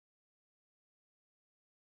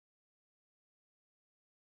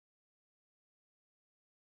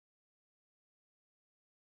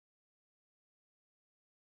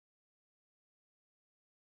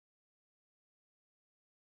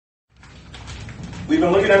We've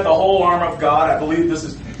been looking at the whole armor of God. I believe this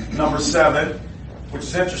is number 7, which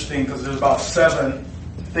is interesting because there's about 7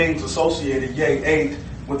 things associated, yea, 8,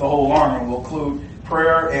 with the whole armor. We'll include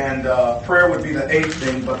prayer, and prayer would be the 8th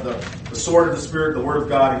thing, but the sword of the Spirit, the Word of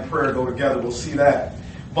God, and prayer go together. We'll see that.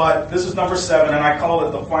 But this is number 7, and I call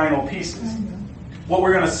it the final pieces. What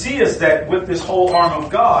we're going to see is that with this whole armor of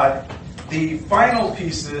God, the final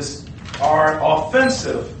pieces are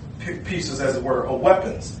offensive pieces, as it were, or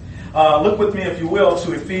weapons. Look with me, if you will,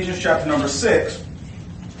 to Ephesians chapter number 6,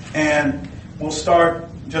 and we'll start,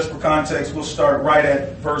 just for context, we'll start right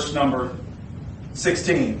at verse number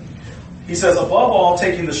 16. He says, above all,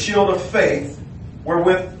 taking the shield of faith,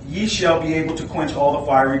 wherewith ye shall be able to quench all the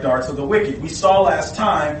fiery darts of the wicked. We saw last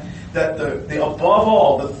time that the above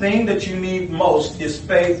all, the thing that you need most is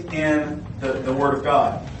faith in the Word of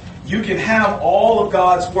God. You can have all of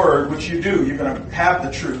God's Word, which you do. You're going to have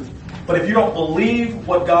the truth. But if you don't believe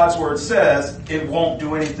what God's Word says, it won't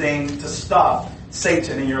do anything to stop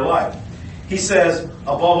Satan in your life. He says,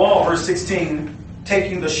 above all, verse 16,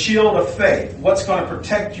 taking the shield of faith. What's going to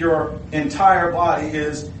protect your entire body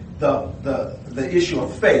is the issue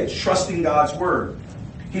of faith, trusting God's Word.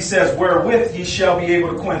 He says, wherewith ye shall be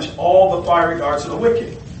able to quench all the fiery darts of the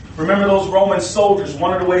wicked. Remember those Roman soldiers,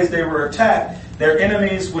 one of the ways they were attacked, their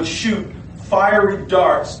enemies would shoot fiery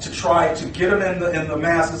darts to try to get them in the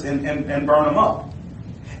masses and burn them up.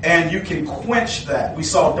 And you can quench that. We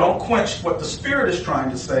saw, don't quench what the Spirit is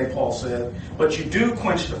trying to say, Paul said, but you do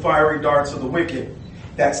quench the fiery darts of the wicked,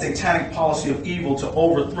 that satanic policy of evil to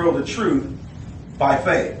overthrow the truth by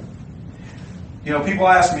faith. You know, people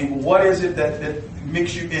ask me, well, what is it that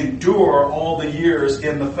makes you endure all the years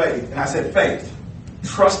in the faith? And I said, faith.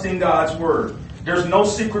 Trusting God's Word. There's no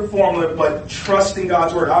secret formula but trusting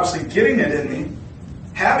God's Word. Obviously, getting it in me,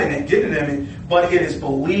 having it, getting it in me, but it is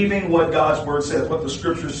believing what God's Word says, what the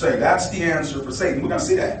Scriptures say. That's the answer for Satan. We're going to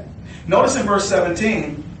see that. Notice in verse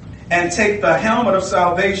 17, and take the helmet of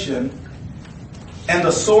salvation and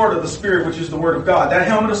the sword of the Spirit, which is the Word of God. That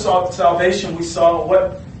helmet of salvation, we saw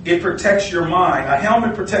what it protects your mind. A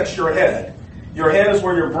helmet protects your head. Your head is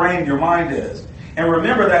where your brain, your mind is. And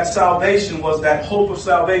remember that salvation was that hope of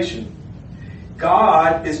salvation.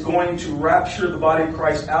 God is going to rapture the body of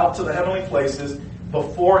Christ out to the heavenly places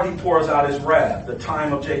before he pours out his wrath, the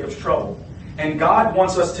time of Jacob's trouble. And God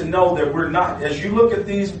wants us to know that we're not. As you look at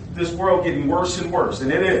this world getting worse and worse,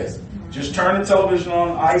 and it is. Just turn the television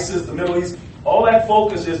on, ISIS, the Middle East, all that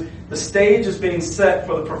focus is, the stage is being set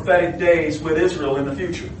for the prophetic days with Israel in the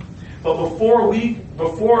future. But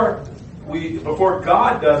before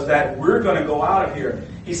God does that, we're going to go out of here.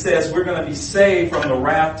 He says we're going to be saved from the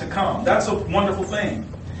wrath to come. That's a wonderful thing.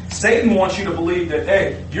 Satan wants you to believe that,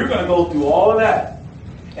 hey, you're going to go through all of that.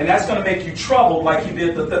 And that's going to make you troubled like he did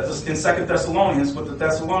in 2 Thessalonians with the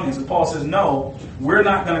Thessalonians. And Paul says, no, we're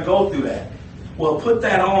not going to go through that. Well, put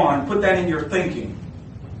that on. Put that in your thinking.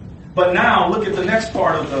 But now, look at the next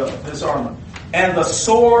part of this armor. And the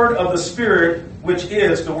sword of the Spirit, which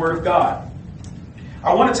is the Word of God.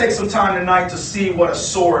 I want to take some time tonight to see what a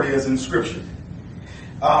sword is in Scripture.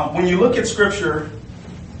 When you look at Scripture,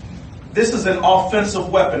 this is an offensive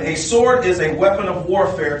weapon. A sword is a weapon of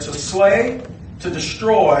warfare to slay, to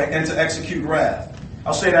destroy, and to execute wrath.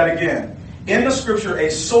 I'll say that again. In the Scripture,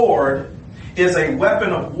 a sword is a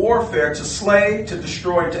weapon of warfare to slay, to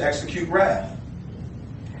destroy, to execute wrath.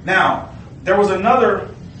 Now, there was another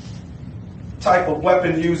type of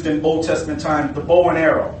weapon used in Old Testament times, the bow and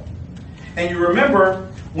arrow. And you remember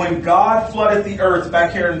when God flooded the earth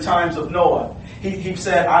back here in times of Noah, he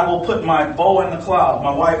said, I will put my bow in the cloud.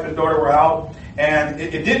 My wife and daughter were out, and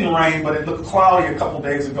it didn't rain, but it looked cloudy a couple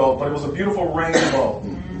days ago. But it was a beautiful rainbow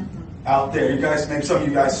out there. You guys, maybe some of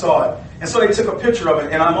you guys saw it. And so they took a picture of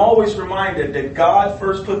it. And I'm always reminded that God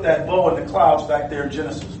first put that bow in the clouds back there in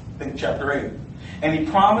Genesis, I think chapter 8. And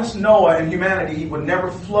he promised Noah and humanity he would never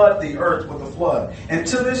flood the earth with a flood. And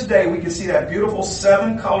to this day, we can see that beautiful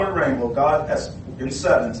 7-colored rainbow. God has in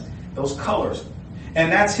 7s, those colors.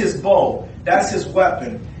 And that's his bow. That's his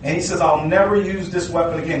weapon. And he says, I'll never use this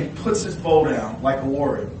weapon again. He puts his bow down like a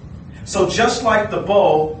warrior. So just like the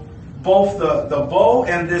bow, both the bow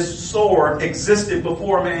and this sword existed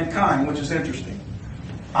before mankind, which is interesting.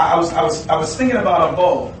 I was thinking about a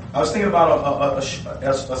bow. I was thinking about a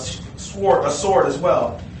sword as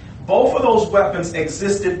well. Both of those weapons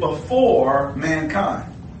existed before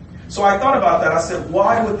mankind. So I thought about that. I said,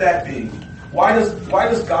 why would that be? Why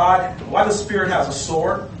does Spirit have a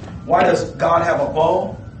sword? Why does God have a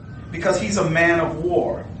bow? Because he's a man of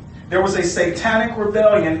war. There was a satanic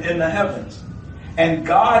rebellion in the heavens. And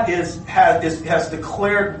God has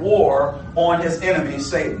declared war on his enemy,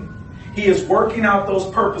 Satan. He is working out those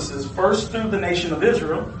purposes first through the nation of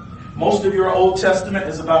Israel. Most of your Old Testament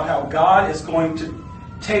is about how God is going to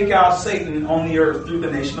take out Satan on the earth through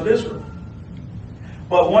the nation of Israel.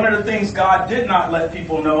 But one of the things God did not let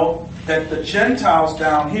people know, that the Gentiles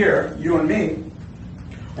down here, you and me,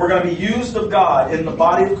 were going to be used of God in the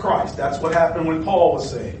body of Christ. That's what happened when Paul was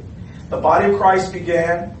saved. The body of Christ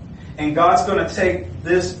began, and God's going to take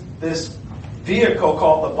this vehicle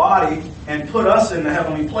called the body and put us in the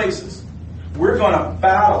heavenly places. We're going to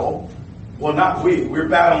battle. Well, not we're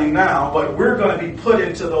battling now, but we're going to be put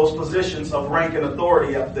into those positions of rank and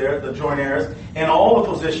authority up there, the joint heirs, and all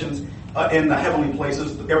the positions in the heavenly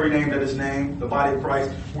places, every name that is named, the body of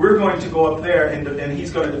Christ. We're going to go up there, and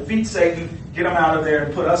he's going to defeat Satan, get him out of there,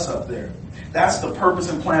 and put us up there. That's the purpose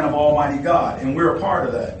and plan of Almighty God, and we're a part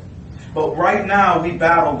of that. But right now, we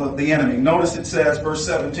battle the enemy. Notice it says, verse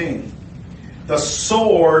 17, the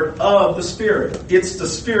sword of the Spirit. It's the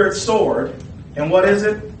Spirit's sword. And what is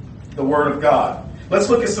it? The Word of God. Let's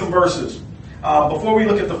look at some verses. Before we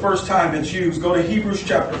look at the first time it's used, go to Hebrews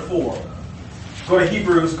chapter 4. Go to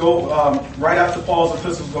Hebrews, right after Paul's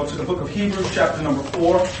epistles, go to the book of Hebrews chapter number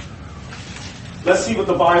 4. Let's see what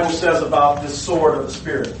the Bible says about this sword of the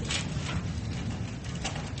Spirit.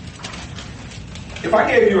 If I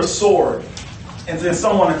gave you a sword and then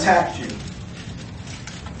someone attacked you,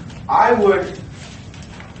 I would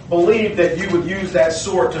believe that you would use that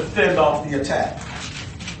sword to fend off the attack.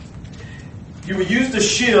 You would use the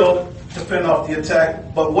shield to fend off the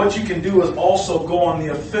attack, but what you can do is also go on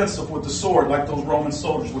the offensive with the sword, like those Roman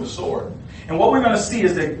soldiers with a sword. And what we're going to see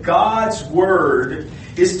is that God's word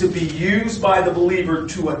is to be used by the believer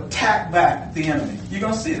to attack back the enemy. You're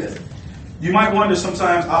going to see this. You might wonder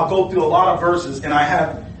sometimes, I'll go through a lot of verses and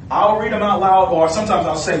I'll read them out loud, or sometimes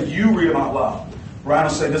I'll say, you read them out loud. Ryan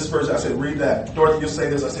will say this verse, I say, read that. Dorothy, you'll say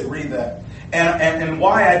this, I say, read that. And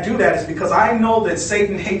why I do that is because I know that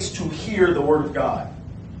Satan hates to hear the word of God.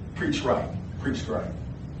 Preach right. Preach right.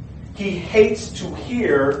 He hates to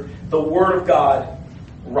hear the word of God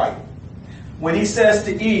right. When he says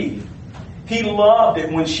to Eve, he loved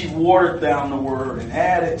it when she watered down the word and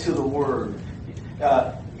added to the word.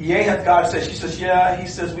 Yea, hath God said, she says, yeah, he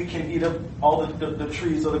says we can eat of all the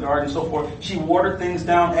trees of the garden and so forth. She watered things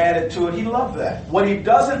down, added to it. He loved that. What he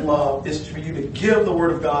doesn't love is for you to give the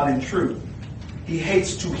word of God in truth. He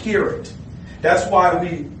hates to hear it. That's why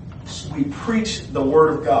we preach the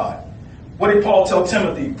word of God. What did Paul tell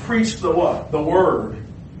Timothy? Preach the what? The word.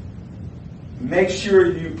 Make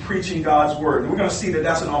sure you're preaching God's word. And we're going to see that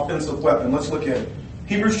that's an offensive weapon. Let's look at it.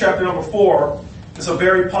 Hebrews chapter number 4. It's a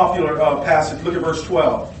very popular passage. Look at verse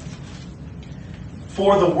 12.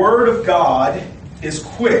 For the word of God is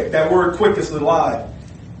quick. That word quick is alive.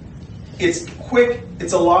 It's quick,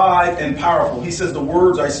 it's alive, and powerful. He says, the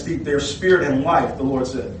words I speak, they're spirit and life, the Lord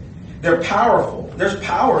said. They're powerful. There's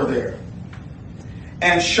power there.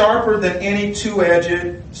 And sharper than any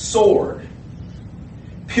two-edged sword,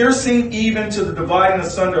 piercing even to the dividing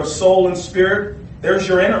asunder of soul and spirit. There's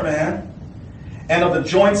your inner man. And of the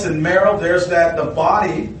joints and marrow, there's the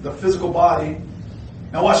body, the physical body.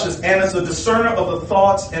 Now watch this. And it's a discerner of the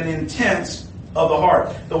thoughts and intents of the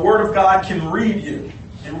heart. The Word of God can read you.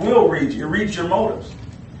 It will read you. It reads your motives.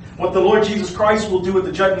 What the Lord Jesus Christ will do at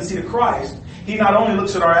the judgment seat of Christ, He not only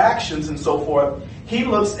looks at our actions and so forth, He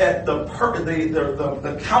looks at the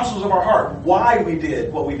counsels of our heart, why we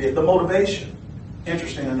did what we did, the motivation.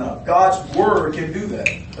 Interesting enough. God's Word can do that.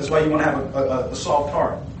 That's why you want to have a soft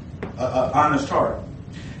heart. Honest heart.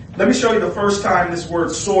 Let me show you the first time this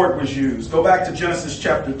word sword was used. Go back to Genesis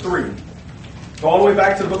chapter 3. Go all the way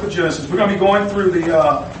back to the book of Genesis. We're going to be going through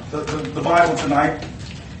the Bible tonight.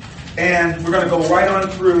 And we're going to go right on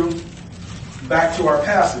through back to our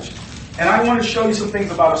passage. And I want to show you some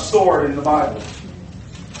things about a sword in the Bible.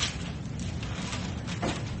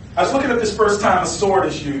 I was looking at this first time a sword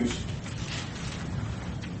is used.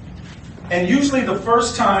 And usually the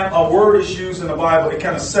first time a word is used in the Bible, it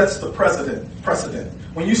kind of sets the precedent.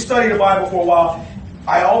 When you study the Bible for a while,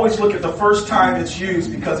 I always look at the first time it's used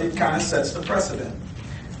because it kind of sets the precedent.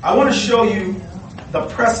 I want to show you the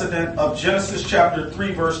precedent of Genesis chapter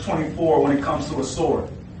 3, verse 24 when it comes to a sword.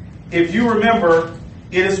 If you remember,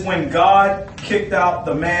 it is when God kicked out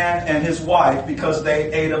the man and his wife because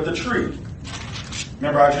they ate of the tree.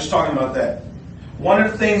 Remember, I was just talking about that. One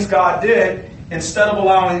of the things God did, instead of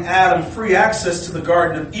allowing Adam free access to the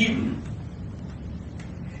Garden of Eden,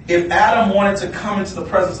 if Adam wanted to come into the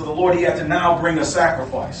presence of the Lord, he had to now bring a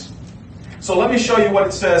sacrifice. So let me show you what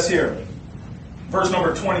it says here. Verse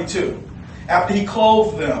number 22. After he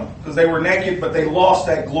clothed them, because they were naked, but they lost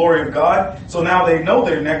that glory of God. So now they know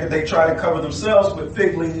they're naked. They try to cover themselves with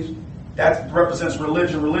fig leaves That represents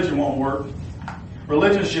religion. Religion won't work.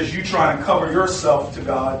 Religion is just you trying to cover yourself to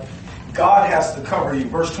God. God has to cover you.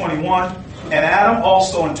 Verse 21, and Adam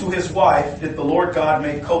also unto his wife did the Lord God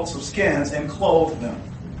make coats of skins and clothe them.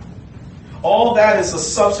 All that is a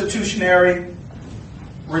substitutionary,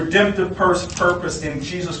 redemptive purpose in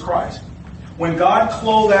Jesus Christ. When God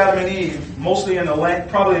clothed Adam and Eve, mostly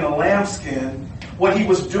probably in a lamb skin, what he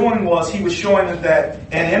was doing was he was showing them that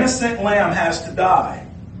an innocent lamb has to die.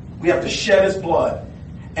 We have to shed his blood.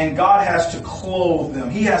 And God has to clothe them.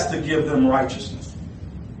 He has to give them righteousness.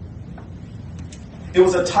 It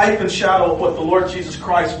was a type and shadow of what the Lord Jesus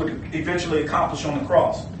Christ would eventually accomplish on the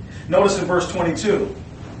cross. Notice in verse 22.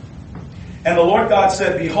 And the Lord God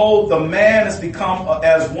said, behold, the man has become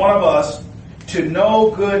as one of us to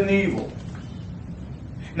know good and evil.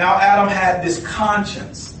 Now Adam had this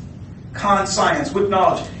conscience, conscience with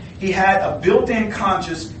knowledge. He had a built-in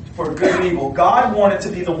conscience for good and evil. God wanted to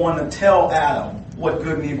be the one to tell Adam what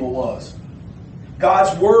good and evil was.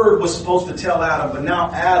 God's word was supposed to tell Adam, but now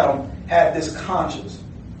Adam had this conscience.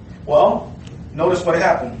 Well, notice what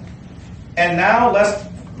happened. And now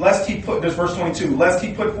lest he put, this verse 22, lest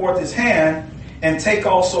he put forth his hand and take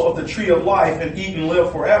also of the tree of life and eat and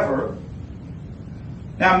live forever.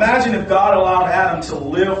 Now imagine if God allowed Adam to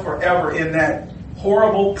live forever in that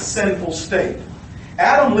horrible, sinful state.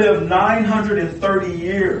 Adam lived 930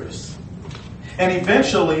 years. And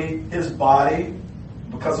eventually his body,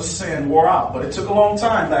 because of sin, wore out. But it took a long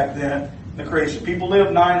time back then, the creation. People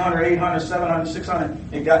lived 900, 800, 700,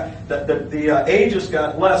 600. It got the ages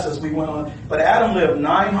got less as we went on. But Adam lived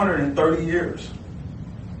 930 years.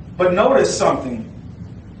 But notice something.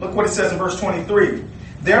 Look what it says in verse 23.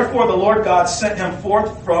 Therefore the Lord God sent him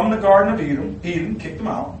forth from the Garden of Eden, kicked him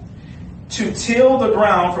out, to till the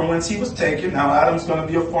ground from whence he was taken. Now Adam's going to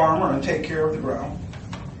be a farmer and take care of the ground.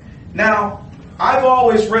 Now, I've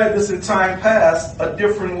always read this in time past a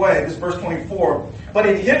different way, this verse 24, but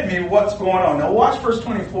it hit me what's going on. Now watch verse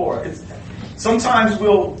 24. Sometimes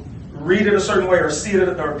we'll read it a certain way or see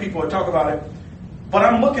it or people will talk about it, but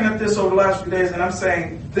I'm looking at this over the last few days and I'm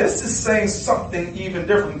saying, this is saying something even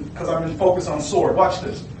different because I've been focused on sword. Watch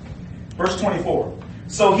this. Verse 24.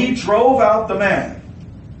 So he drove out the man.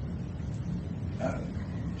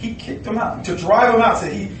 He kicked him out. To drive him out.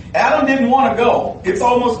 Adam didn't want to go.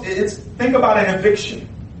 Think about an eviction.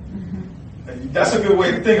 Mm-hmm. That's a good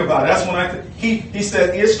way to think about it. That's when he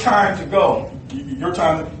said, it's time to go. Your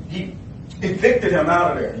time. He evicted him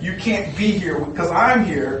out of there. You can't be here because I'm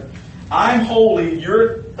here. I'm holy.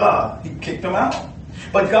 You're, he kicked him out.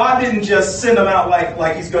 But God didn't just send him out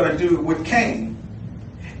like he's going to do with Cain.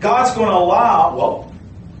 God's going to allow,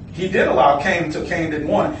 he did allow Cain until Cain didn't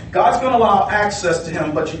want it. God's going to allow access to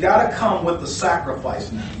him, but you got to come with the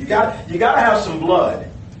sacrifice now. You got to have some blood.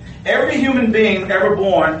 Every human being ever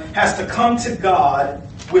born has to come to God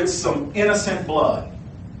with some innocent blood.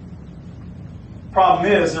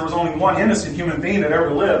 Problem is, there was only one innocent human being that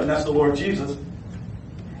ever lived, and that's the Lord Jesus.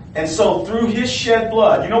 And so through his shed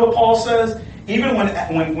blood, you know what Paul says? Even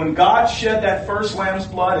when God shed that first lamb's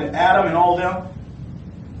blood and Adam and all them,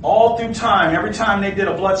 all through time, every time they did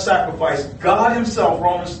a blood sacrifice, God himself,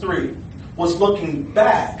 Romans 3, was looking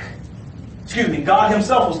back. God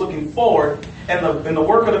himself was looking forward. And in the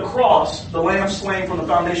work of the cross, the lamb slain from the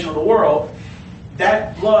foundation of the world,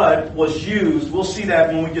 that blood was used, we'll see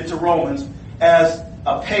that when we get to Romans, as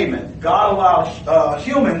a payment. God allowed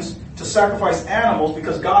humans to sacrifice animals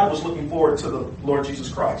because God was looking forward to the Lord Jesus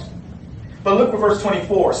Christ. But look at verse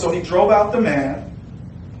 24. So he drove out the man,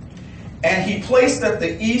 and he placed at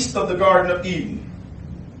the east of the Garden of Eden.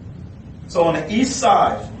 So on the east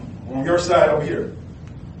side, on your side over here,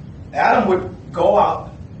 Adam would go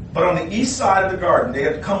out, but on the east side of the garden, they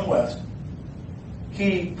had to come west.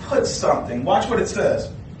 He put something. Watch what it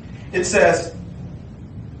says. It says,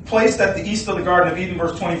 placed at the east of the Garden of Eden,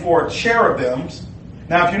 verse 24, cherubims.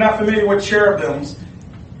 Now, if you're not familiar with cherubims,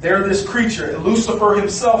 they're this creature. Lucifer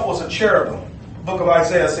himself was a cherubim. The book of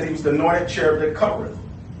Isaiah said he was the anointed cherub that covereth.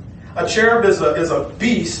 A cherub is a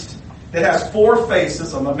beast that has four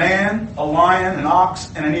faces, a man, a lion, an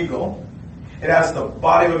ox, and an eagle. It has the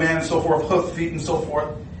body of a man and so forth, hoof, feet, and so forth.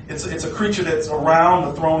 It's a creature that's around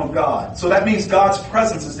the throne of God. So that means God's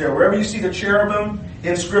presence is there. Wherever you see the cherubim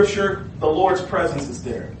in Scripture, the Lord's presence is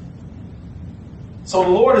there. So the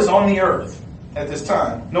Lord is on the earth at this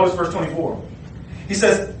time. Notice verse 24. He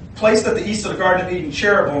says, placed at the east of the Garden of Eden,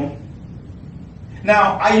 cherubim.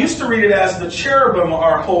 Now, I used to read it as the cherubim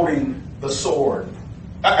are holding the sword.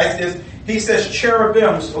 He says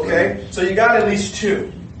cherubims, okay? So you got at least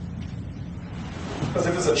two. Because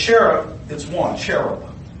if it's a cherub, it's one, cherub.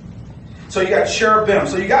 So you got cherubim.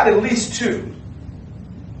 So you got at least two.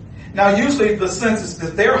 Now, usually the sense is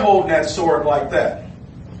that they're holding that sword like that.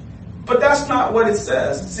 But that's not what it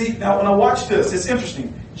says. See, now when I watch this, it's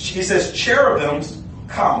interesting. He says cherubims,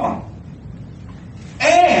 comma,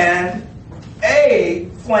 and a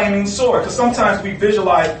flaming sword. Because sometimes we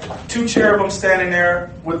visualize two cherubim standing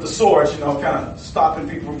there with the swords, kind of stopping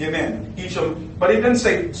people from getting in. Each of them, but he didn't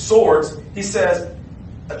say swords. He says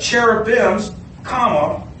cherubims,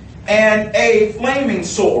 comma, and a flaming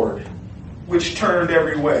sword, which turned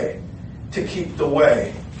every way to keep the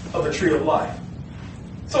way of the tree of life.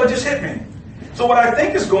 So it just hit me. So what I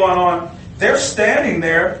think is going on, they're standing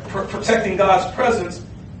there protecting God's presence,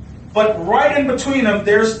 but right in between them,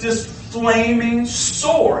 there's this flaming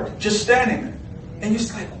sword just standing there. And you're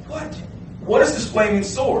just like, what? What is this flaming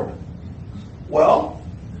sword? Well,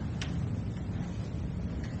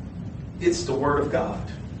 it's the Word of God.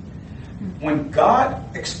 When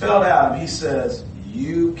God expelled Adam, he says,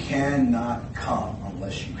 you cannot come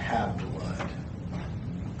unless you have blood.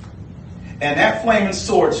 And that flaming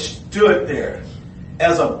sword stood there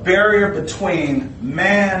as a barrier between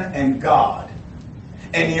man and God.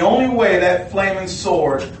 And the only way that flaming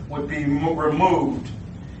sword would be removed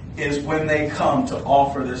is when they come to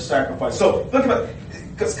offer their sacrifice. So look at it,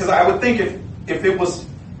 because I would think if it was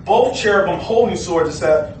both cherubim holding swords, it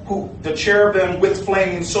said the cherubim with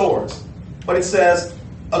flaming swords. But it says,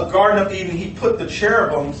 a Garden of Eden, he put the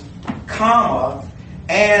cherubims, comma,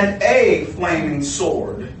 and a flaming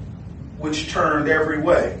sword, which turned every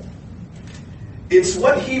way. It's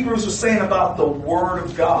what Hebrews was saying about the Word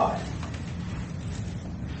of God.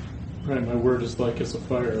 Right, my word is like it's a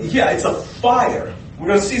fire. Yeah, it's a fire. We're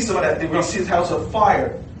going to see some of that. We're going to see how it's a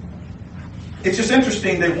fire. It's just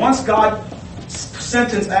interesting that once God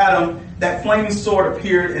sentenced Adam, that flaming sword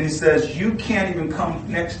appeared, and he says, you can't even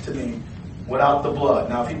come next to me without the blood.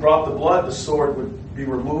 Now, if he brought the blood, the sword would be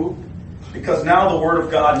removed, because now the Word of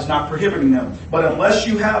God is not prohibiting them. But unless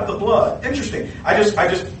you have the blood, interesting. I just,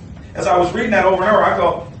 as I was reading that over and over, I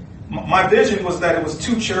go, my vision was that it was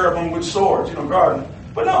two cherubim with swords, guarding.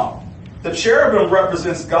 But no, the cherubim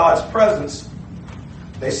represents God's presence.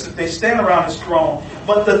 They stand around His throne.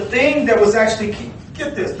 But the thing that was actually,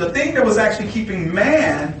 get this, the thing that was actually keeping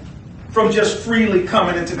man from just freely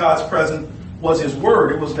coming into God's presence was His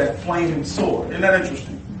Word. It was that flaming sword. Isn't that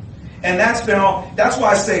interesting? And that's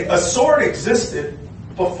why I say a sword existed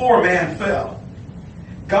before man fell.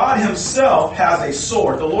 God Himself has a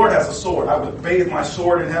sword. The Lord has a sword. I would bathe my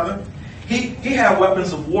sword in heaven. He had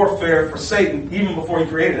weapons of warfare for Satan even before He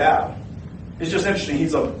created Adam. It's just interesting.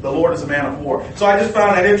 The Lord is a man of war. So I just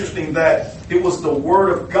found that interesting that it was the Word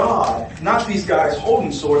of God, not these guys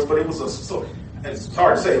holding swords, but it was a sword. It's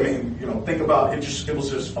hard to say. I mean, think about it. It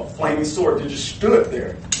was just a flaming sword that just stood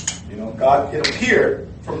there. God, it appeared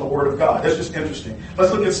from the Word of God. That's just interesting.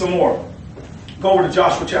 Let's look at some more. Go over to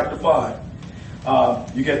Joshua chapter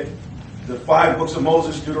 5. You get the 5 books of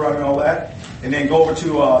Moses, Deuteronomy, and all that. And then go over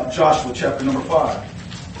to Joshua chapter number 5.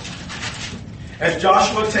 As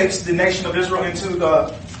Joshua takes the nation of Israel into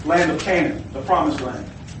the land of Canaan, the promised land.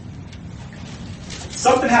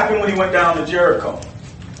 Something happened when he went down to Jericho,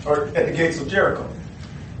 or at the gates of Jericho.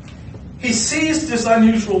 He sees this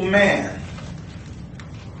unusual man.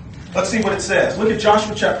 Let's see what it says. Look at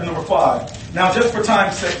Joshua chapter number 5. Now, just for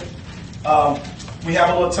time's sake, we have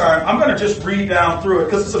a little time. I'm going to just read down through it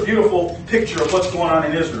because it's a beautiful picture of what's going on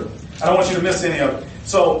in Israel. I don't want you to miss any of it.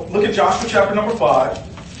 So, look at Joshua chapter number 5.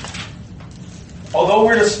 Although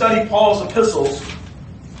we're to study Paul's epistles,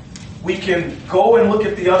 we can go and look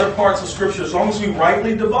at the other parts of Scripture as long as we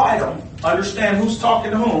rightly divide them, understand who's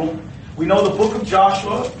talking to whom. We know the book of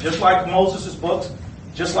Joshua, just like Moses' books,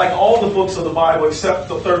 just like all the books of the Bible, except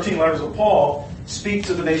the 13 letters of Paul, speak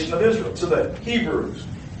to the nation of Israel, to the Hebrews.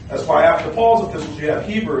 That's why after Paul's epistles, you have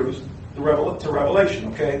Hebrews to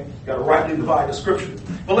Revelation, okay? You've got to rightly divide the Scripture.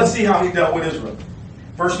 But let's see how he dealt with Israel.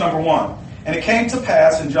 Verse number 1. And it came to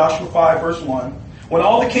pass in Joshua 5, verse 1, when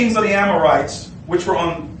all the kings of the Amorites, which were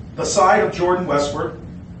on the side of Jordan westward,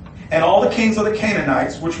 and all the kings of the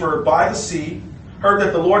Canaanites, which were by the sea, heard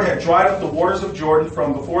that the Lord had dried up the waters of Jordan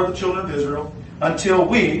from before the children of Israel, until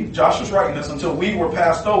we, Joshua's writing this, until we were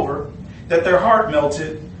passed over, that their heart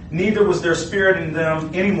melted, neither was there spirit in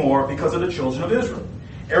them anymore because of the children of Israel.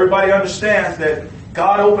 Everybody understands that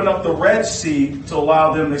God opened up the Red Sea to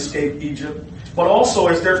allow them to escape Egypt, but also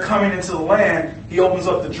as they're coming into the land, He opens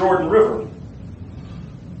up the Jordan River.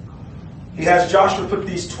 He has Joshua put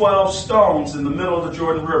these 12 stones in the middle of the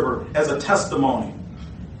Jordan River as a testimony.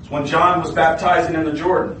 It's when John was baptizing in the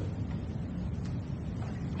Jordan.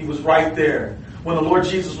 He was right there. When the Lord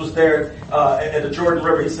Jesus was there at the Jordan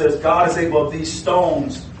River, He says, God is able of these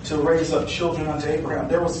stones to raise up children unto Abraham.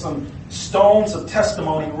 There was some stones of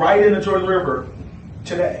testimony right in the Jordan River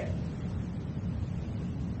today.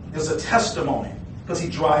 There's a testimony because he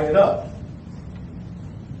dried it up.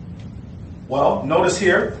 Well, notice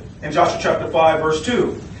here in Joshua chapter 5, verse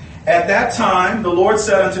 2. At that time, the Lord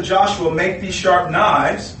said unto Joshua, make these sharp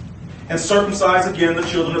knives, and circumcise again the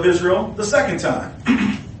children of Israel the second time.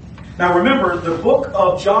 Now remember, the book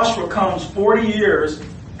of Joshua comes 40 years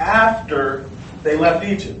after they left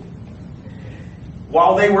Egypt.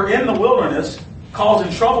 While they were in the wilderness,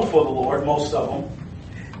 causing trouble for the Lord, most of them,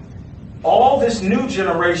 all this new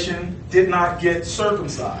generation did not get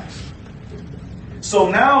circumcised. So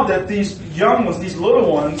now that these young ones, these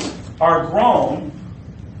little ones, are grown,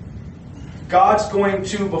 God's going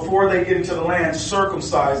to, before they get into the land,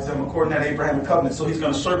 circumcise them according to that Abrahamic covenant. So he's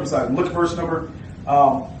going to circumcise them. Look at verse number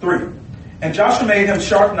 3. And Joshua made him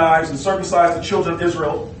sharp knives and circumcised the children of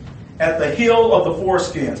Israel at the heel of the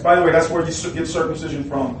foreskins. By the way, that's where you get circumcision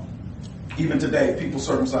from. Even today, people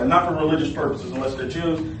circumcise. Not for religious purposes, unless they're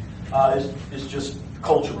Jews. It's just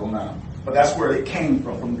cultural now. But that's where they came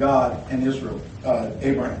from God and Israel,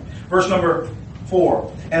 Abraham. Verse number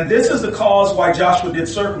 4. And this is the cause why Joshua did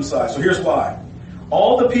circumcise. So here's why.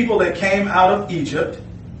 All the people that came out of Egypt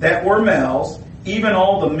that were males, even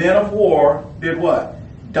all the men of war, did what?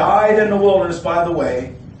 Died in the wilderness by the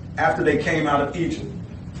way after they came out of Egypt.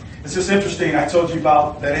 It's just interesting. I told you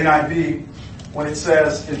about that NIV when it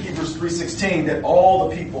says in Hebrews 3:16 that all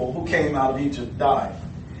the people who came out of Egypt died.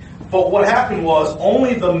 But what happened was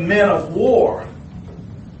only the men of war,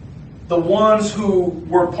 the ones who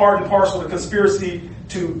were part and parcel of the conspiracy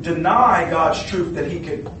to deny God's truth that he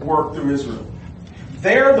could work through Israel,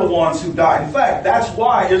 they're the ones who died. In fact, that's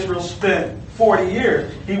why Israel spent 40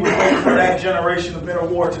 years. He was waiting for that generation of men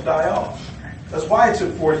of war to die off. That's why it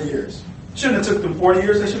took 40 years. Shouldn't have took them 40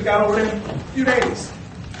 years. They should have got over there in a few days.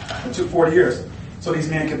 It took 40 years so these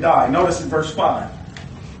men could die. Notice in verse 5.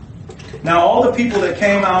 Now all the people that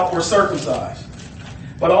came out were circumcised.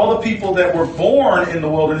 But all the people that were born in the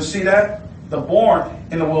wilderness, see that? The born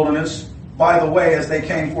in the wilderness, by the way, as they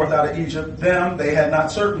came forth out of Egypt, them they had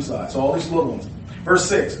not circumcised. So all these little ones. Verse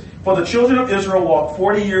 6. For the children of Israel walked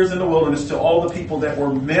 40 years in the wilderness till all the people that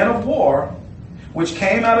were men of war, which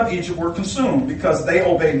came out of Egypt, were consumed, because they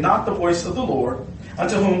obeyed not the voice of the Lord,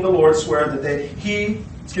 unto whom the Lord sware that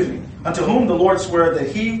unto whom the Lord sware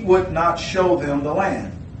that he would not show them the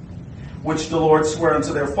land, which the Lord sware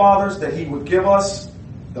unto their fathers that he would give us.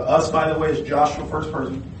 The us, by the way, is Joshua, first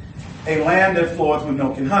person. A land that floweth with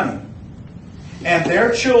milk and honey. And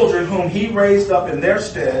their children whom he raised up in their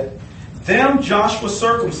stead, them Joshua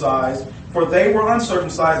circumcised, for they were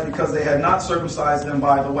uncircumcised because they had not circumcised them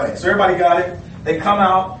by the way. So everybody got it? They come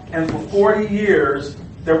out, and for 40 years,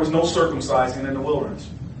 there was no circumcising in the wilderness.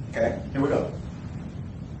 Okay, here we go.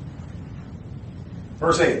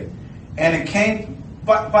 Verse 8. And it came,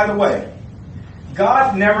 by the way,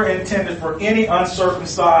 God never intended for any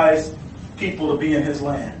uncircumcised people to be in his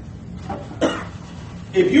land.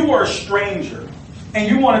 If you were a stranger and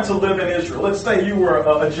you wanted to live in Israel, let's say you were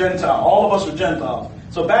a Gentile. All of us are Gentiles.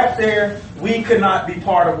 So back there, we could not be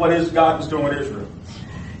part of what God was doing with Israel.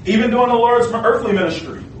 Even during the Lord's earthly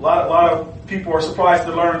ministry, a lot of people are surprised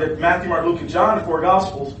to learn that Matthew, Mark, Luke, and John, the four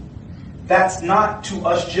Gospels, that's not to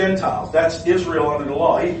us Gentiles. That's Israel under the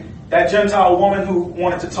law. That Gentile woman who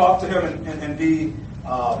wanted to talk to him and be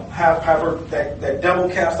have her that devil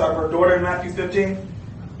cast out of her daughter in Matthew 15,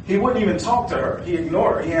 he wouldn't even talk to her. He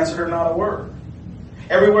ignored her. He answered her not a word.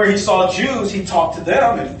 Everywhere he saw Jews, he talked to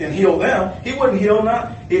them and healed them. He wouldn't heal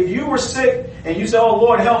none. If you were sick and you said, "Oh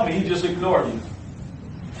Lord, help me," he just ignored you.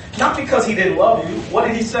 Not because he didn't love you. What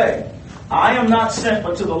did he say? I am not sent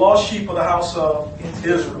but to the lost sheep of the house of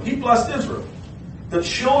Israel. He blessed Israel. The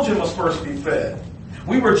children must first be fed.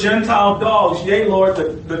 We were Gentile dogs. Yea, Lord,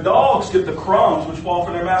 the dogs get the crumbs which fall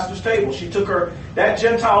from their master's table. She took her, that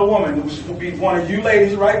Gentile woman, which would be one of you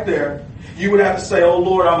ladies right there, you would have to say, "Oh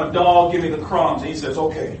Lord, I'm a dog, give me the crumbs." And he says,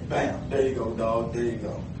 "Okay, bam, there you go, dog, there you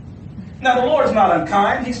go." Now, the Lord is not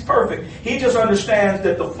unkind. He's perfect. He just understands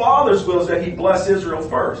that the Father's will is that he bless Israel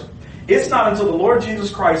first. It's not until the Lord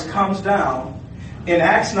Jesus Christ comes down in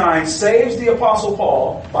Acts 9, saves the Apostle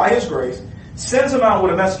Paul by his grace, sends him out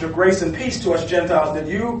with a message of grace and peace to us Gentiles, that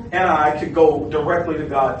you and I could go directly to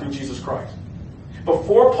God through Jesus Christ.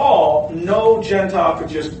 Before Paul, no Gentile could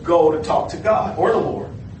just go to talk to God or the Lord.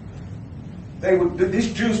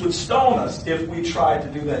 These Jews would stone us if we tried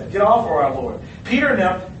to do that. Get off of our Lord. Peter and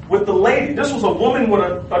them, with the lady, this was a woman with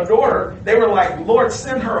a daughter. They were like, "Lord,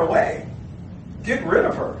 send her away. Get rid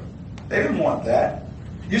of her." They didn't want that.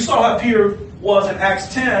 You saw how Peter was in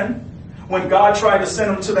Acts 10 when God tried to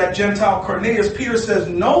send him to that Gentile Cornelius, Peter says,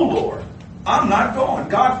 no, Lord, I'm not going.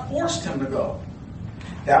 God forced him to go.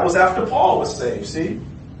 That was after Paul was saved, see?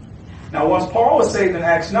 Now, once Paul was saved in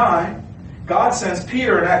Acts 9, God sends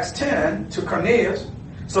Peter in Acts 10 to Cornelius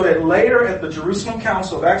so that later at the Jerusalem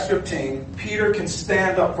Council of Acts 15, Peter can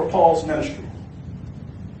stand up for Paul's ministry.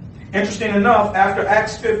 Interesting enough, after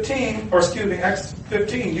Acts 15,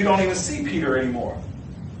 you don't even see Peter anymore.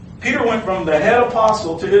 Peter went from the head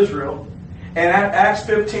apostle to Israel, and at Acts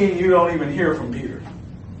 15, you don't even hear from Peter.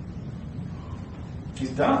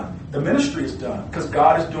 He's done. The ministry is done because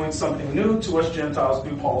God is doing something new to us Gentiles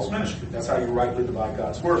through Paul's ministry. That's how you rightly divide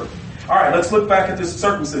God's word. All right, let's look back at this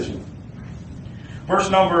circumcision. Verse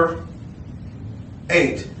number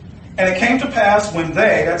 8. And it came to pass when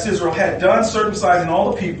they, that's Israel, had done circumcising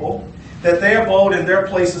all the people, that they abode in their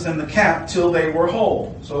places in the camp till they were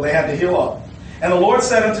whole. So they had to heal up. And the Lord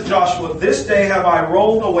said unto Joshua, this day have I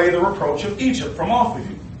rolled away the reproach of Egypt from off of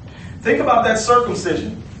you. Think about that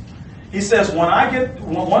circumcision. He says,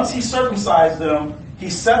 once he circumcised them, he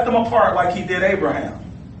set them apart like he did Abraham.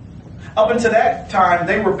 Up until that time,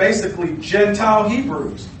 they were basically Gentile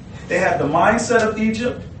Hebrews. They had the mindset of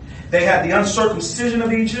Egypt. They had the uncircumcision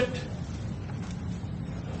of Egypt.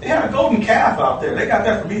 They had a golden calf out there. They got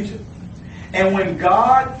that from Egypt. And when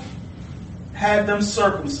God had them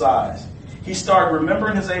circumcised, he started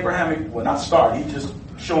remembering his Abrahamic, well, not started, he just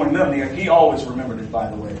showing them. He always remembered it, by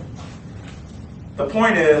the way. The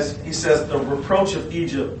point is, he says, the reproach of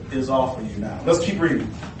Egypt is off of you now. Let's keep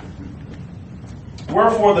reading.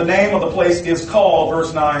 Wherefore the name of the place is called,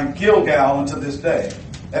 verse 9, Gilgal unto this day.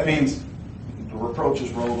 That means the reproach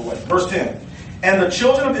is rolled away. Verse 10. And the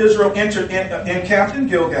children of Israel encamped in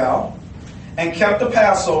Gilgal and kept the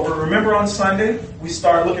Passover. Remember on Sunday, we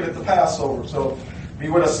started looking at the Passover. So be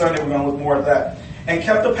with us Sunday, we're going to look more at that. And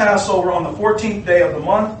kept the Passover on the 14th day of the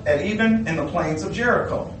month at even in the plains of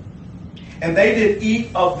Jericho. And they did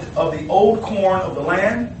eat of the old corn of the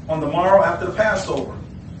land on the morrow after the Passover,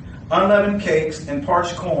 unleavened cakes and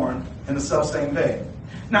parched corn in the selfsame day.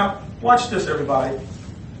 Now, watch this, everybody.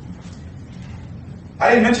 I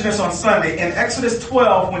didn't mention this on Sunday. In Exodus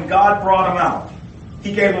 12, when God brought them out,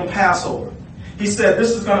 he gave them Passover. He said, this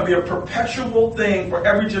is going to be a perpetual thing for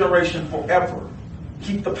every generation forever.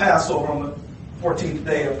 Keep the Passover on the 14th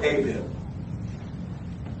day of Abib.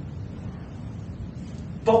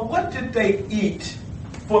 But what did they eat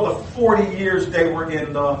for the 40 years they were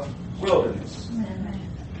in the wilderness?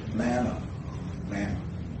 Manna. Manna.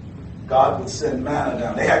 God would send manna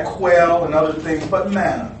down. They had quail and other things, but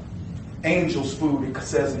manna. Angels' food, it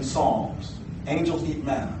says in Psalms. Angels eat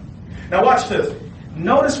manna. Now watch this.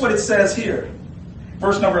 Notice what it says here.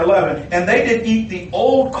 Verse number 11. And they did eat the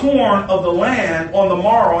old corn of the land on the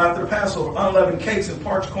morrow after the Passover, unleavened cakes and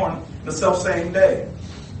parched corn the selfsame day.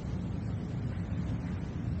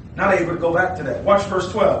 Now they're able to go back to that. Watch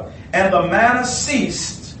verse 12. And the manna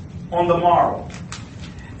ceased on the morrow.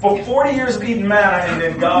 For 40 years of eating manna, and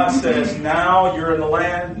then God says, now you're in the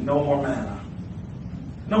land, no more manna.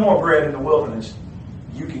 No more bread in the wilderness.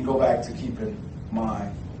 You can go back to keeping my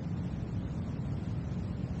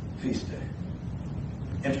feast day.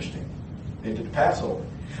 Interesting. They did the Passover.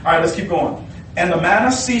 All right, let's keep going. And the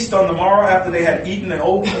manna ceased on the morrow after they had eaten the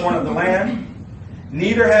old corn of the land.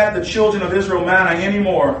 Neither had the children of Israel manna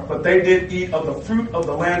anymore, but they did eat of the fruit of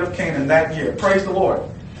the land of Canaan that year. Praise the Lord.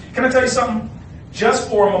 Can I tell you something? Just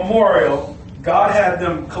for a memorial, God had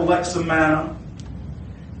them collect some manna,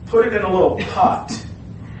 put it in a little pot,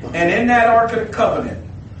 and in that Ark of the Covenant,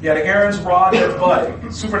 you had Aaron's rod that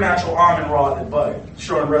budded, supernatural almond rod that budded,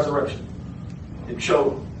 showing resurrection. It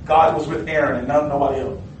showed God was with Aaron and nobody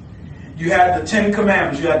else. You had the 10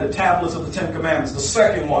 Commandments. You had the tablets of the 10 Commandments, the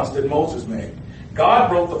second ones that Moses made. God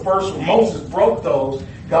broke the first one. Moses broke those.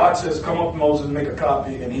 God says, come up, Moses, make a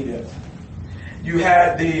copy, and he did. You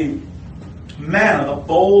had the manna, the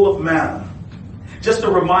bowl of manna. Just a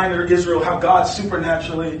reminder to Israel how God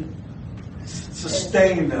supernaturally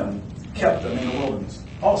sustained them, kept them in the wilderness.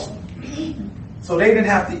 Awesome. So they didn't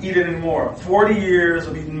have to eat it anymore. 40 years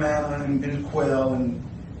of eating manna and quail and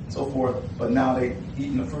so forth, but now they're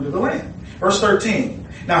eating the fruit of the land. Verse 13.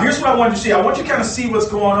 Now here's what I want you to see. I want you to kind of see what's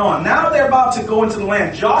going on. Now they're about to go into the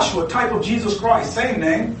land. Joshua, type of Jesus Christ, same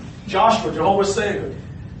name. Joshua, Jehovah's Savior.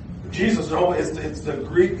 Jesus, Jehovah, it's the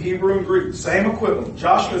Greek, Hebrew and Greek, same equivalent.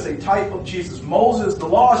 Joshua is a type of Jesus. Moses, the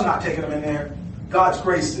law is not taking him in there. God's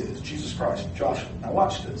grace is Jesus Christ, Joshua. Now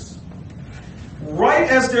watch this. Right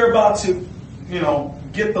as they're about to,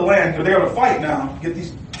 get the land, because they're going to fight now, get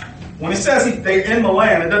these. When it says they're in the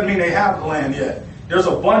land, it doesn't mean they have the land yet. There's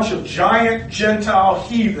a bunch of giant Gentile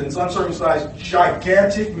heathens, uncircumcised,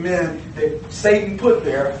 gigantic men that Satan put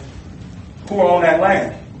there who are on that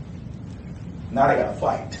land. Now they got to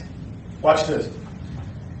fight. Watch this.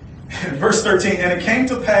 Verse 13, and it came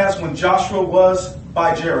to pass when Joshua was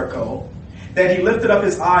by Jericho, that he lifted up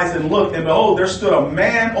his eyes and looked, and behold, there stood a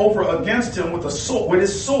man over against him with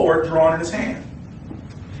his sword drawn in his hand.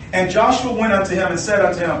 And Joshua went unto him and said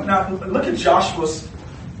unto him, now look at Joshua's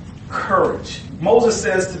courage. Moses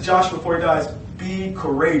says to Joshua before he dies, be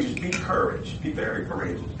courageous, be courage, be very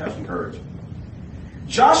courageous, have some courage.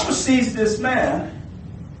 Joshua sees this man,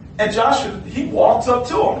 and Joshua, he walks up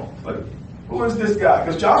to him. But who is this guy?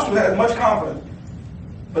 Because Joshua had much confidence.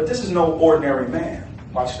 But this is no ordinary man.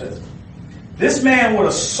 Watch this. This man with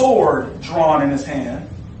a sword drawn in his hand.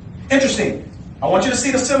 Interesting. I want you to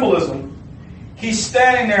see the symbolism. He's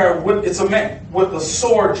standing there it's a man with a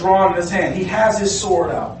sword drawn in his hand. He has his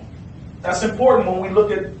sword out. That's important when we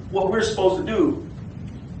look at what we're supposed to do.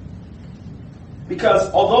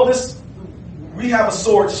 Because although we have a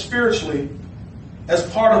sword spiritually as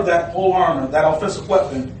part of that whole armor, that offensive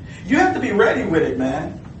weapon, you have to be ready with it,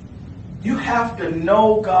 man. You have to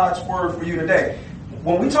know God's word for you today.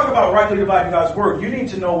 When we talk about rightly dividing God's word, you need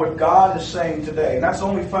to know what God is saying today. And that's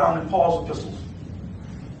only found in Paul's epistles.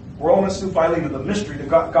 Romans through Philemon, the mystery, the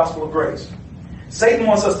gospel of grace. Satan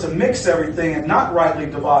wants us to mix everything and not rightly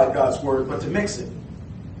divide God's word, but to mix it.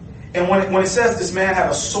 And when it says this man had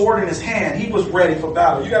a sword in his hand, he was ready for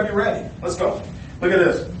battle. You got to be ready. Let's go. Look at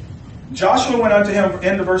this. Joshua went unto him,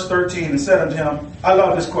 into verse 13, and said unto him, I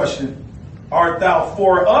love this question, art thou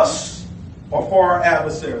for us or for our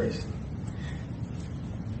adversaries?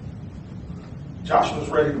 Joshua was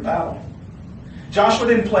ready to battle. Joshua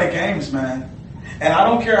didn't play games, man. And I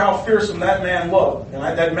don't care how fearsome that man looked. And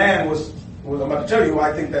that man was I'm about to tell you who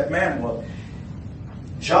I think that man was.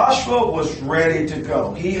 Joshua was ready to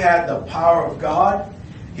go. He had the power of God.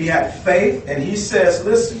 He had faith. And he says,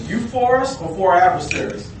 listen, you for us or for our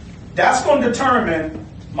adversaries? That's going to determine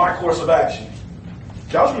my course of action.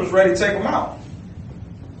 Joshua was ready to take him out.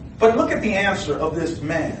 But look at the answer of this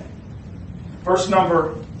man. Verse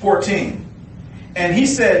number 14. And he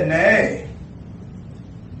said, nay.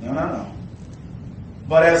 No.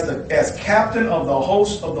 But as captain of the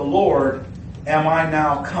host of the Lord am I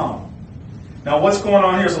now come. Now what's going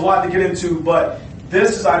on here is a lot to get into, but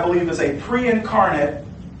this is, I believe, is a pre-incarnate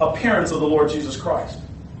appearance of the Lord Jesus Christ.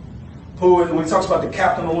 Who, when he talks about the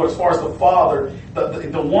captain of the Lord, as far as the Father,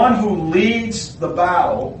 the one who leads the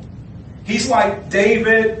battle, he's like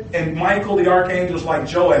David and Michael, the archangel, is like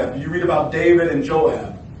Joab. You read about David and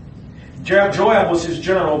Joab. Joab was his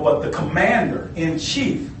general, but the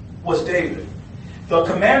commander-in-chief was David. The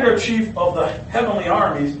commander-in-chief of the heavenly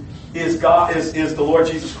armies is God, is the Lord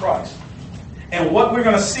Jesus Christ. And what we're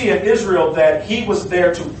going to see in Israel, that he was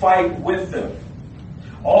there to fight with them.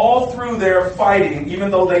 All through their fighting, even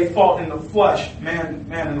though they fought in the flesh, man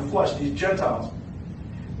in the flesh, these Gentiles,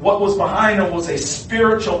 what was behind them was a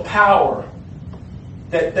spiritual power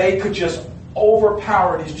that they could just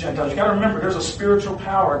overpower these Gentiles. You got to remember, there's a spiritual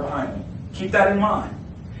power behind them. Keep that in mind.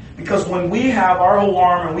 Because when we have our whole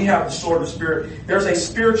armor and we have the sword of the Spirit, there's a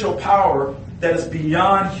spiritual power that is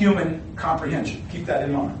beyond human comprehension. Keep that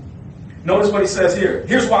in mind. Notice what he says here.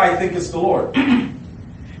 Here's why I think it's the Lord.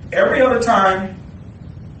 Every other time,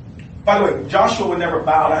 by the way, Joshua would never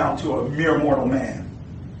bow down to a mere mortal man.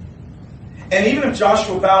 And even if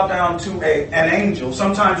Joshua bowed down to an angel,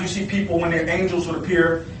 sometimes you see people when their angels would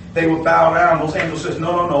appear, they would bow down. Those angels says,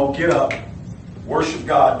 no, get up. Worship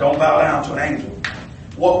God. Don't bow down to an angel.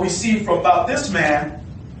 What we see from about this man,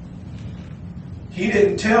 he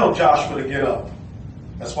didn't tell Joshua to get up.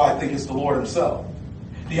 That's why I think it's the Lord himself.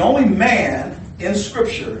 The only man in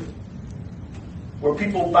Scripture where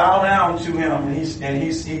people bow down to him and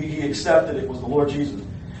he accepted it was the Lord Jesus.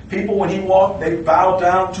 People, when he walked, they bowed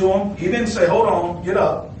down to him. He didn't say, hold on, get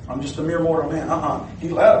up. I'm just a mere mortal man. He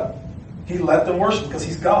let them. He let them worship because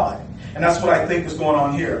he's God. And that's what I think is going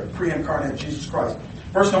on here. Pre-incarnate Jesus Christ.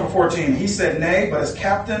 Verse number 14. He said, nay, but as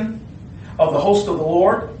captain of the host of the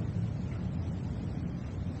Lord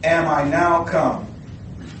am I now come.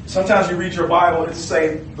 Sometimes you read your Bible, it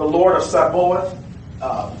say the Lord of Sabaoth.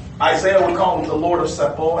 Isaiah would call him the Lord of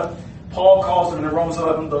Sabaoth. Paul calls him in Romans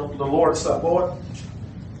 11 the Lord Sabaoth.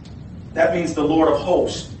 That means the Lord of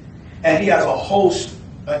hosts. And he has a host,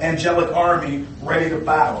 an angelic army ready to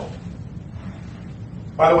battle.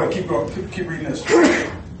 By the way, keep reading this.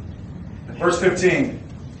 Verse 15.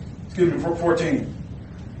 Excuse me, 14.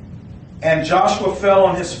 And Joshua fell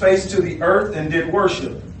on his face to the earth and did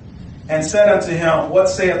worship, and said unto him, what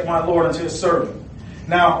saith my Lord unto his servant?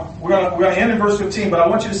 Now, we're going to end in verse 15, but I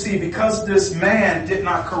want you to see, because this man did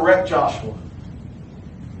not correct Joshua.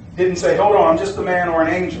 Didn't say, hold on, I'm just a man or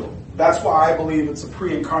an angel. That's why I believe it's a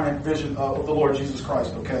pre-incarnate vision of the Lord Jesus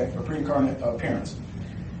Christ, okay? A pre-incarnate appearance.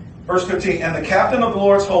 Verse 15, and the captain of the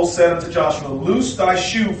Lord's host said unto Joshua, loose thy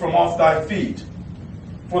shoe from off thy feet,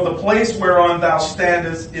 for the place whereon thou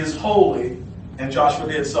standest is holy. And Joshua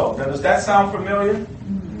did so. Now, does that sound familiar?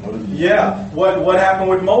 Yeah. What happened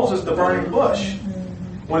with Moses, the burning bush?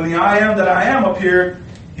 When the I am that I am appeared,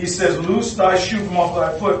 he says, loose thy shoe from off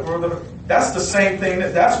thy foot. That's the same thing.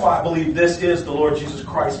 That's why I believe this is the Lord Jesus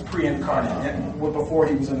Christ pre-incarnate, before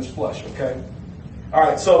he was in his flesh, okay? All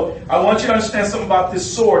right, so I want you to understand something about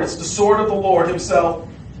this sword. It's the sword of the Lord himself,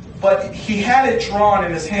 but he had it drawn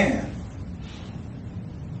in his hand.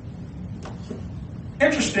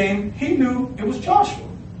 Interesting, he knew it was Joshua,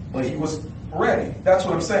 but he was ready. That's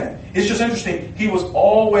what I'm saying. It's just interesting. He was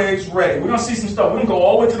always ready. We're going to see some stuff. We're going to go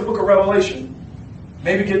all the way to the book of Revelation.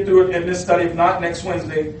 Maybe get through it in this study, if not next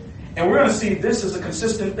Wednesday. And we're going to see this is a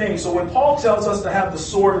consistent thing. So when Paul tells us to have the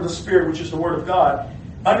sword of the Spirit, which is the Word of God,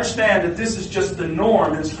 understand that this is just the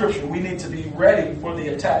norm in Scripture. We need to be ready for the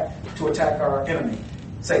attack, to attack our enemy,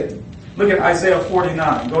 Satan. Look at Isaiah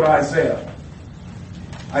 49. Go to Isaiah.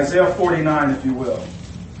 Isaiah 49, if you will.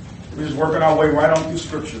 We're just working our way right on through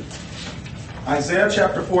Scripture. Isaiah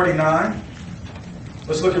chapter 49.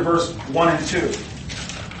 Let's look at verse 1 and 2.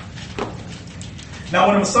 Now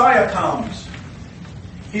when the Messiah comes,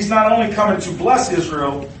 he's not only coming to bless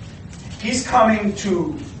Israel, he's coming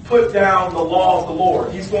to put down the law of the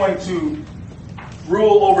Lord. He's going to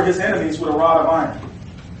rule over his enemies with a rod of iron.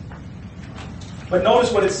 But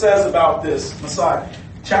notice what it says about this Messiah.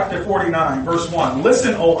 Chapter 49, verse 1.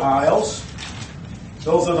 Listen, O isles.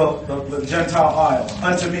 Those are the Gentile isles.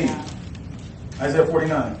 Unto me. Isaiah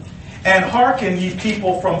 49. And hearken, ye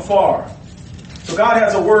people from far. So God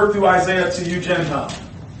has a word through Isaiah to you Gentiles.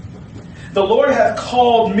 The Lord hath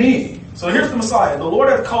called me. So here's the Messiah. The Lord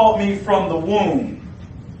hath called me from the womb.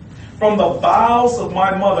 From the bowels of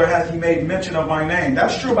my mother hath he made mention of my name.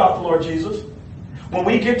 That's true about the Lord Jesus. When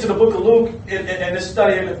we get to the book of Luke, in this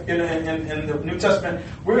study in the New Testament,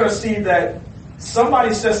 we're going to see that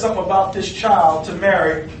somebody says something about this child to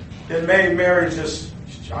Mary that made Mary just,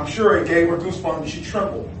 I'm sure it gave her goosebumps and she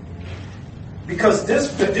trembled. Because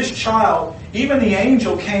this child, even the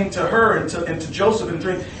angel came to her and to Joseph in a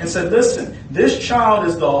dream and said, listen, this child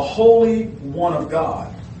is the Holy One of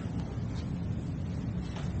God.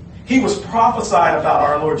 He was prophesied about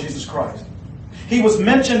our Lord Jesus Christ. He was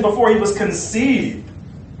mentioned before he was conceived.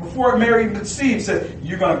 Before Mary even conceived, said,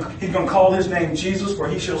 he's going to call his name Jesus, for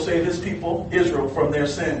he shall save his people, Israel, from their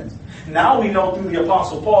sins. Now we know through the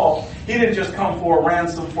Apostle Paul, he didn't just come for a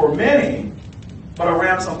ransom for many, but a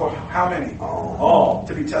ransom for how many? All,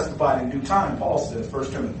 to be testified in due time, Paul says,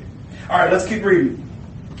 1 Timothy. All right, let's keep reading.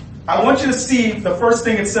 I want you to see the first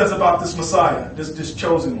thing it says about this Messiah, this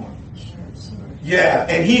chosen one. Yeah,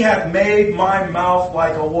 and he hath made my mouth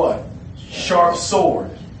like a what? Sharp sword.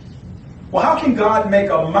 Well, how can God make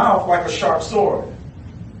a mouth like a sharp sword?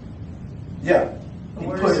 Yeah, he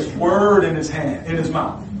put his word in his hand, in his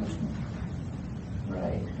mouth.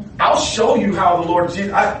 Right. I'll show you how the Lord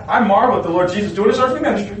Jesus, I marvel at the Lord Jesus doing his earthly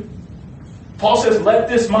ministry. Paul says, let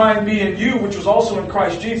this mind be in you, which was also in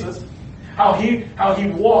Christ Jesus. How he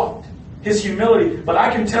walked, his humility. But I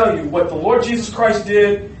can tell you what the Lord Jesus Christ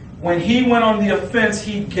did when he went on the offense,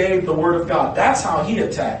 he gave the word of God. That's how he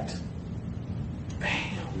attacked.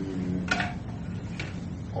 Bam.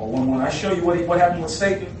 Or when I show you what happened with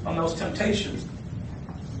Satan on those temptations,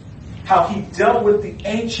 how he dealt with the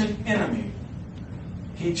ancient enemy.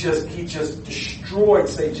 He just destroyed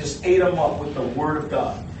Satan, just ate him up with the word of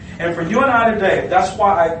God. And for you and I today, that's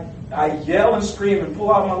why I yell and scream and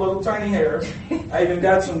pull out my little tiny hair. I even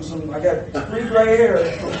got I got 3 gray hair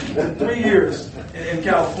in 3 years in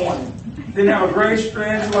California. Didn't have a gray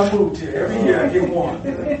strand until I moved here. Every year I get one.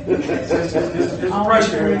 It's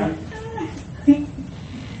pressure, man.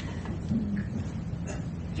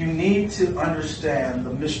 You need to understand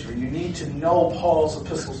the mystery. You need to know Paul's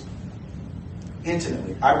epistles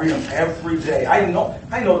intimately. I read them every day. I know,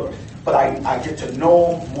 but I get to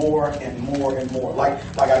know more and more and more. Like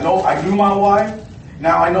I knew my wife.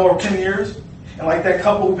 Now I know her 10 years. And like that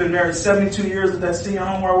couple who've been married 72 years at that senior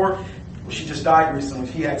home where I work, well, she just died recently.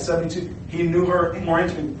 He had 72. He knew her more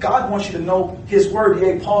intimately. God wants you to know his word. He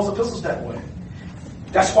gave Paul's epistles that way.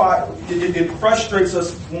 That's why it frustrates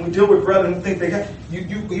us when we deal with brethren who think they have.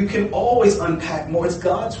 You can always unpack more. It's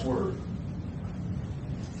God's word.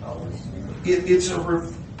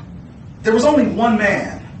 There was only one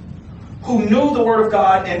man who knew the word of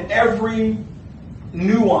God in every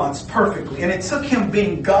nuance perfectly. And it took him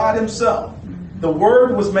being God himself. The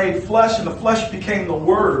word was made flesh and the flesh became the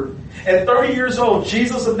word. At 30 years old,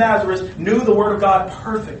 Jesus of Nazareth knew the Word of God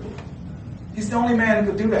perfectly. He's the only man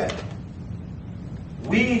who could do that.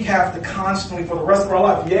 We have to constantly, for the rest of our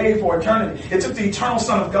life, yea, for eternity. It took the eternal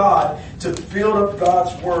Son of God to build up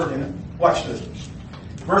God's Word. And watch this.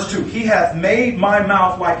 Verse 2. He hath made my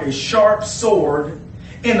mouth like a sharp sword.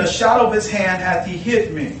 In the shadow of his hand hath he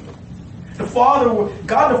hid me.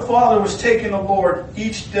 God the Father was taking the Lord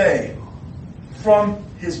each day from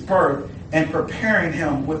his birth and preparing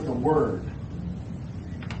him with the Word.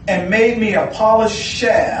 And made me a polished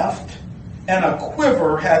shaft, and a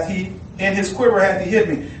quiver hath he, in his quiver hath he hid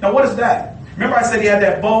me. Now what is that? Remember I said he had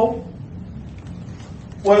that bow?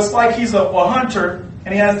 Well, it's like he's a hunter,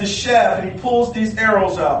 and he has this shaft, and he pulls these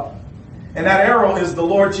arrows out. And that arrow is the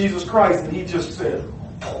Lord Jesus Christ, and he just said,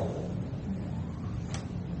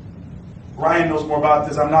 Ryan knows more about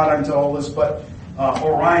this. I'm not into all this, but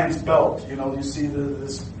Orion's belt. You know, you see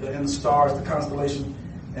this in the stars, the constellation,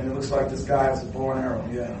 and it looks like this guy has a bow and arrow.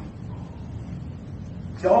 Yeah.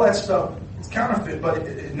 See, all that stuff, it's counterfeit, but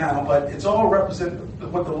it's all represent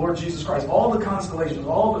what the Lord Jesus Christ. All the constellations,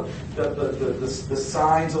 all the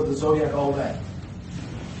signs of the zodiac, all that.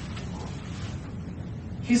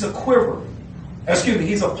 He's a quiver. Excuse me.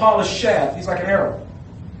 He's a polished shaft. He's like an arrow.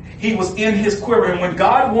 He was in his quiver, and when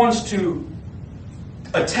God wants to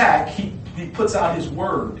attack, he puts out his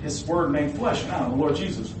word made flesh. Now, the Lord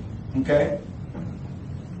Jesus. Okay?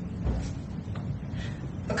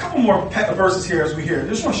 A couple more verses here as we hear. I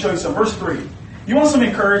just want to show you some. Verse 3. You want some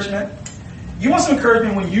encouragement? You want some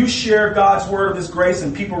encouragement when you share God's word of his grace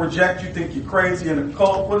and people reject you, think you're crazy and a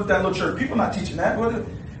cult? What is that little church? People not teaching that. Let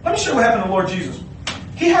me show you what happened to the Lord Jesus.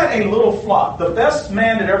 He had a little flock. The best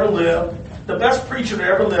man that ever lived, the best preacher that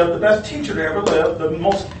ever lived, the best teacher that ever lived, the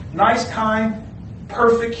most nice, kind,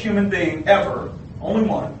 perfect human being ever. Only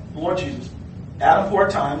one, the Lord Jesus. Adam for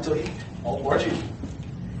a time until Lord Jesus.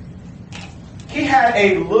 He had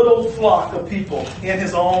a little flock of people in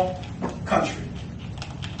his own country.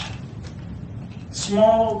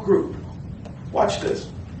 Small group. Watch this.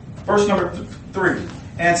 Verse number 3.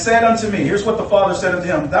 And said unto me, here's what the Father said unto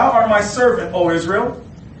him, Thou art my servant, O Israel,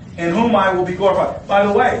 in whom I will be glorified. By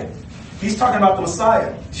the way, he's talking about the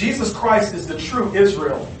Messiah. Jesus Christ is the true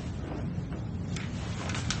Israel.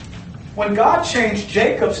 When God changed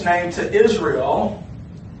Jacob's name to Israel,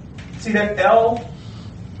 see that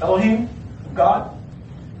Elohim, God,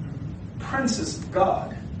 princess of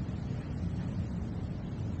God.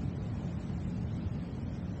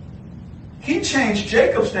 He changed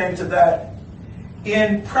Jacob's name to that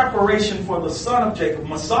in preparation for the son of Jacob,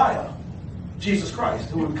 Messiah, Jesus Christ,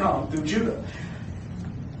 who would come through Judah.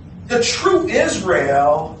 The true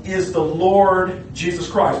Israel is the Lord Jesus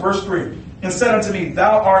Christ. Verse 3. And said unto me,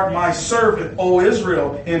 Thou art my servant, O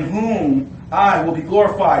Israel, in whom I will be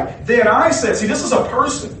glorified. Then I said, see, this is a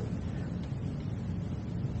person.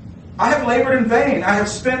 I have labored in vain. I have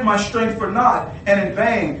spent my strength for naught and in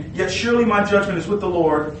vain. Yet surely my judgment is with the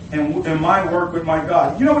Lord and my work with my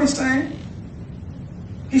God. You know what he's saying?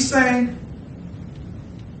 He's saying,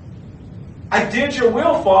 I did your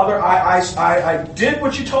will, Father. I did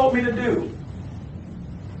what you told me to do.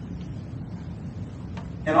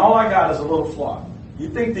 And all I got is a little flock. You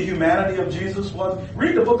think the humanity of Jesus was?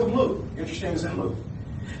 Read the book of Luke. Interesting, it's in Luke.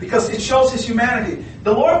 Because it shows his humanity.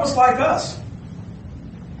 The Lord was like us.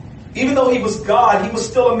 Even though he was God, he was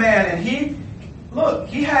still a man. And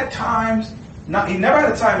he had times, he never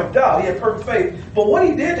had a time of doubt. He had perfect faith. But what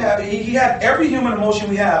he did have, he had every human emotion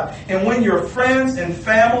we have. And when your friends and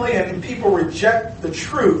family and people reject the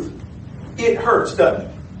truth, it hurts, doesn't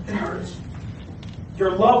it? It hurts.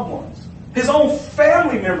 Your loved ones. His own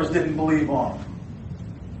family members didn't believe on him.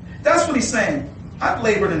 That's what he's saying. I've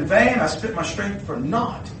labored in vain. I spent my strength for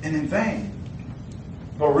naught and in vain.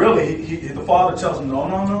 But really, the Father tells him,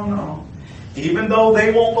 no. Even though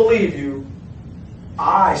they won't believe you,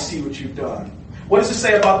 I see what you've done. What does it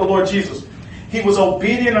say about the Lord Jesus? He was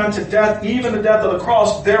obedient unto death, even the death of the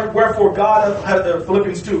cross. Wherefore God,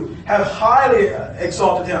 Philippians 2, have highly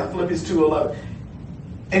exalted him, Philippians 2:11.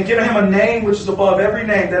 And given him a name which is above every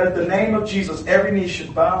name, that at the name of Jesus every knee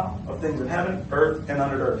should bow, of things in heaven, earth, and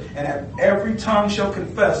under earth. And every tongue shall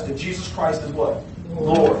confess that Jesus Christ is what?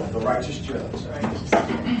 Lord, the righteous judge.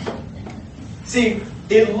 See,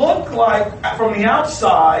 it looked like from the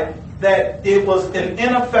outside that it was an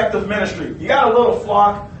ineffective ministry. You got a little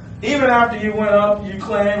flock. Even after you went up, you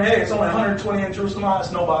claim, hey, it's only 120 in Jerusalem.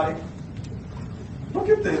 It's nobody. Look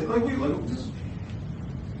at this. Look at this.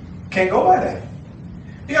 Can't go by that.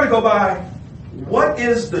 You got to go by what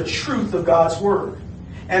is the truth of God's word.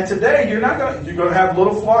 And today you're going to have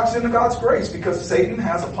little flocks into God's grace because Satan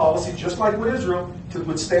has a policy just like with Israel to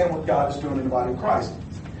withstand what God is doing in the body of Christ.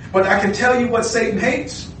 But I can tell you what Satan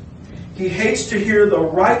hates. He hates to hear the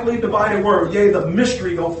rightly divided word, yea, the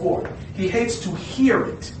mystery go forth. He hates to hear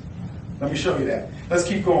it. Let me show you that. Let's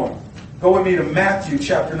keep going. Go with me to Matthew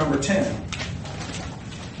chapter number 10.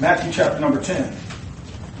 Matthew chapter number 10.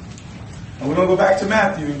 And we're going to go back to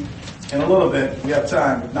Matthew in a little bit. We have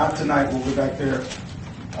time, but not tonight. We'll be back there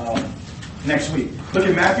next week. Look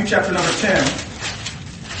at Matthew chapter number 10.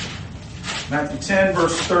 Matthew 10,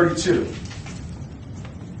 verse 32.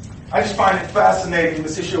 I just find it fascinating,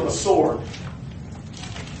 this issue of a sword.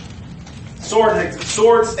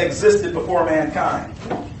 Swords existed before mankind.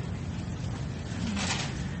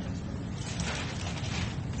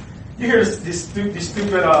 You hear these stupid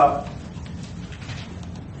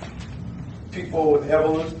people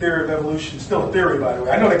with theory of evolution. It's still a theory, by the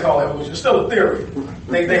way. I know they call it evolution. It's still a theory.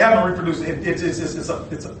 They haven't reproduced it. It's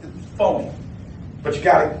a phony. But you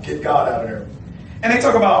got to get God out of there. And they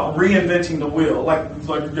talk about reinventing the wheel. Like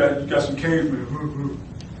you got some cavemen.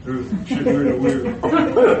 Should do the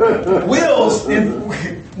wheel. Wheels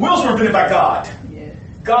were invented by God. Yeah.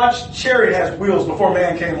 God's chariot has wheels before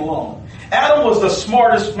man came along. Adam was the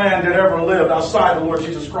smartest man that ever lived outside the Lord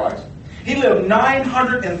Jesus Christ. He lived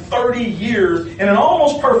 930 years in an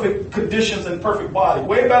almost perfect conditions and perfect body,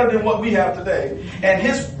 way better than what we have today. And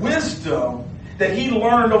his wisdom that he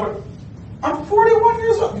learned over... I'm 41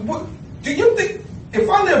 years old. Do you think if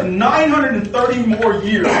I live 930 more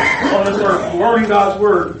years on this earth learning God's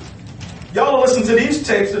word, y'all will listen to these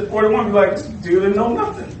tapes at 41 and be like, this dude didn't know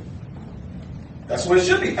nothing. That's what it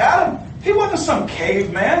should be. Adam, he wasn't some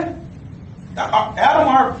caveman. Adam,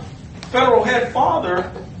 our federal head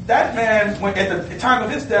father, that man, at the time of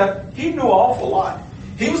his death, he knew an awful lot.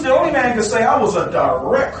 He was the only man who could say, I was a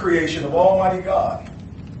direct creation of Almighty God.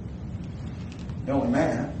 The only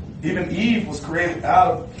man. Even Eve was created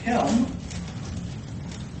out of him.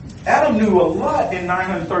 Adam knew a lot in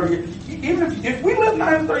 930 years. Even if we live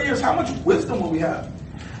 930 years, how much wisdom will we have?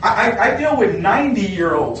 I deal with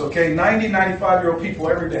 90-year-olds, okay? 90, 95-year-old people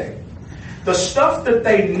every day. The stuff that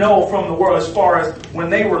they know from the world as far as when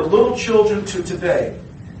they were little children to today,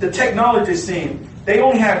 the technology scene, they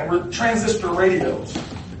only had transistor radios.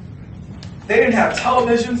 They didn't have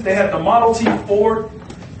televisions. They had the Model T Ford.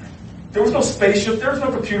 There was no spaceship. There was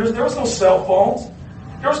no computers. There was no cell phones.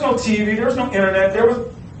 There was no TV. There was no internet.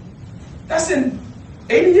 That's in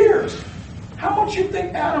 80 years. How much you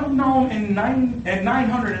think Adam known in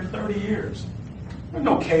 930 years? There's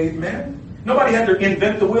no caveman. Nobody had to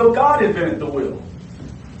invent the wheel. God invented the wheel.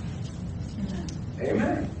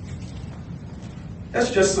 Amen.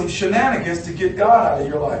 That's just some shenanigans to get God out of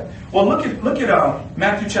your life. Well, look at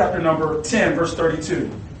Matthew chapter number 10, verse 32.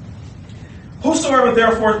 Whosoever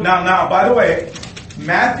therefore... Now, by the way,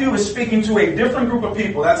 Matthew is speaking to a different group of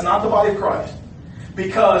people. That's not the body of Christ.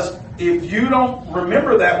 Because if you don't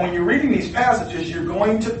remember that when you're reading these passages, you're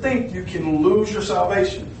going to think you can lose your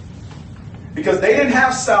salvation. Because they didn't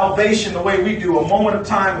have salvation the way we do, a moment of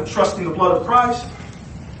time of trusting the blood of Christ.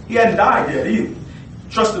 He hadn't died yet either.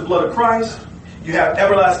 Trust the blood of Christ. You have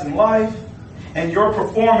everlasting life. And your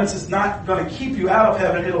performance is not going to keep you out of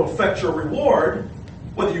heaven. It'll affect your reward,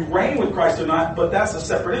 whether you reign with Christ or not. But that's a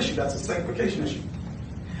separate issue. That's a sanctification issue.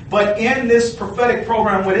 But in this prophetic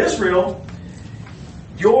program with Israel,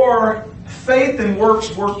 your faith and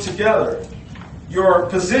works work together. Your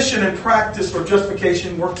position and practice for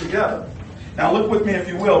justification work together. Now look with me, if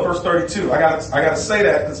you will, verse 32. I got to say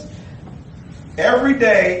that because every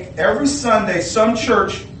day, every Sunday, some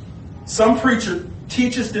church, some preacher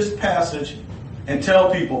teaches this passage and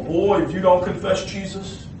tell people, boy, if you don't confess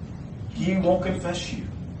Jesus, he won't confess you.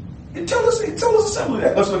 Tell us assembly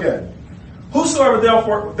that. Let's look at it. Whosoever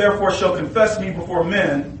therefore shall confess me before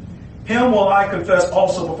men, him will I confess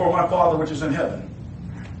also before my Father which is in heaven.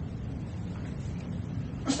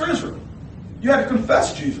 That's for Israel. You had to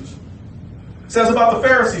confess Jesus. It says about the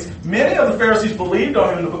Pharisees, many of the Pharisees believed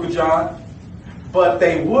on him in the book of John, but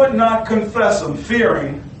they would not confess him,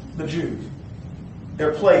 fearing the Jews.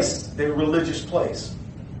 Their place, their religious place.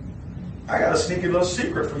 I got a sneaky little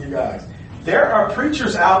secret for you guys. There are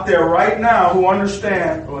preachers out there right now who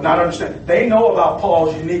understand, or not understand, they know about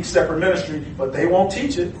Paul's unique separate ministry, but they won't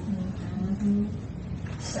teach it.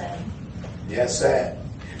 Sad. Yeah, sad.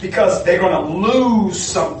 Because they're going to lose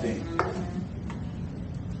something.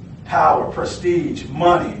 Power, prestige,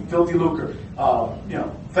 money, filthy lucre,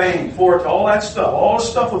 fame, fortune, all that stuff, all the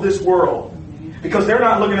stuff of this world. Because they're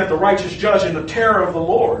not looking at the righteous judge and the terror of the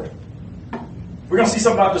Lord. We're going to see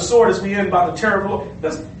something about the sword as we end about the terror of the Lord.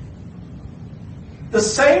 The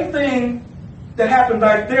same thing that happened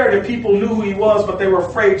back there that people knew who he was, but they were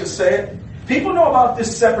afraid to say it. People know about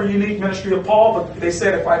this separate, unique ministry of Paul, but they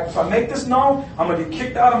said if I make this known, I'm going to get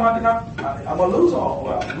kicked out of my denomination. I'm going to lose all.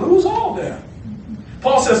 Well, lose all then.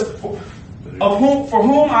 Paul says, for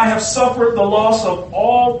whom I have suffered the loss of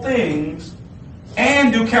all things,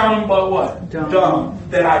 and do count them but what? Dumb,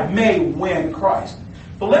 that I may win Christ.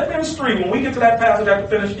 Philippians 3, when we get to that passage after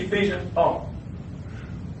finish Ephesians,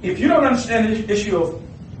 if you don't understand the issue of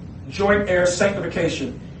joint heir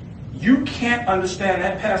sanctification, you can't understand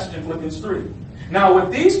that passage in Philippians 3. Now,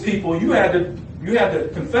 with these people, you had to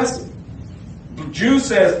confess it. The Jew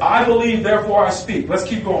says, I believe, therefore I speak. Let's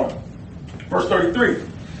keep going. Verse 33.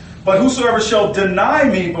 But whosoever shall deny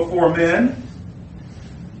me before men,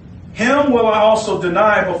 him will I also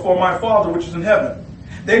deny before my Father which is in heaven.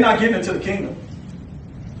 They're not getting into the kingdom.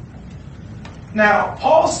 Now,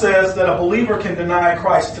 Paul says that a believer can deny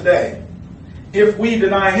Christ today. If we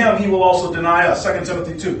deny him, he will also deny us. 2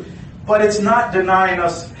 Timothy 2. But it's not denying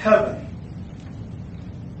us heaven.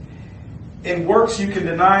 In works you can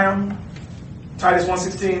deny him. Titus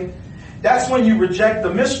 1:16. That's when you reject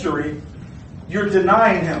the mystery, you're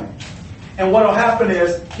denying him. And what will happen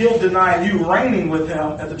is he'll deny you reigning with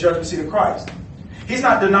him at the judgment seat of Christ. He's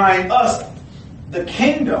not denying us the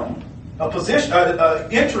kingdom, a position,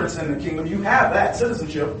 entrance in the kingdom. You have that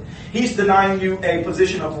citizenship. He's denying you a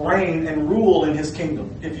position of reign and rule in his kingdom.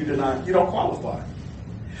 If you deny it, you don't qualify.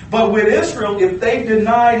 But with Israel, if they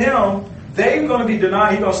denied him, they're going to be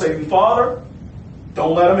denied. He's going to say, Father,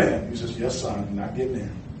 don't let him in. He says, yes, son, you're not getting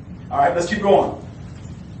in. All right, let's keep going.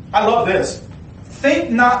 I love this. Think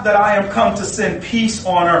not that I am come to send peace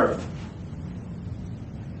on earth.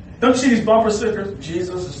 Don't you see these bumper stickers?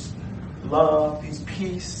 Jesus is love. He's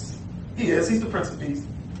peace. He is. He's the Prince of Peace.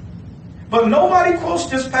 But nobody quotes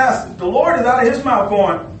this passage. The Lord is out of his mouth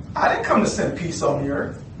going, I didn't come to send peace on the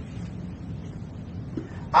earth.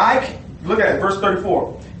 Look at it, verse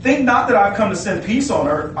 34. Think not that I've come to send peace on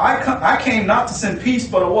earth. I came not to send peace,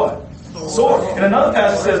 but a what? Sword. And another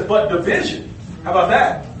passage says, but division. How about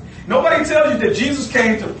that? Nobody tells you that Jesus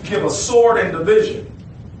came to give a sword and division.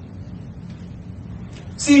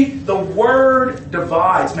 See, the word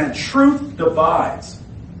divides, man. Truth divides.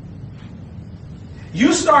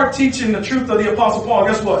 You start teaching the truth of the Apostle Paul,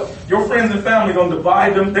 guess what? Your friends and family are going to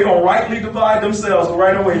divide them. They're going to rightly divide themselves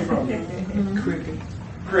right away from you.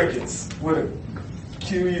 Crickets with a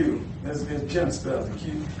Q-U. As Jim spells it.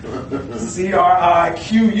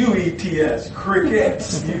 C-R-I-Q-U-E-T-S.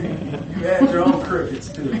 Crickets. You add your own crickets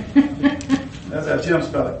to it. That's how Jim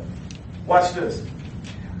spells it. Watch this.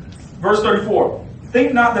 Verse 34.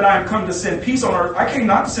 Think not that I am come to send peace on earth. I came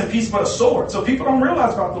not to send peace but a sword. So people don't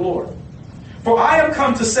realize about the Lord. For I am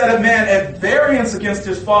come to set a man at variance against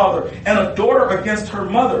his father, and a daughter against her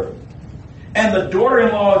mother, and the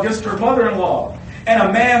daughter-in-law against her mother-in-law. And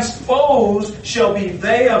a man's foes shall be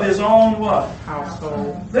they of his own what?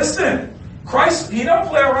 Household. Listen, Christ, he don't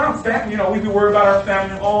play around. Family, we be worried about our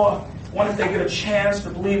family. Oh, what if they get a chance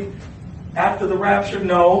to believe after the rapture?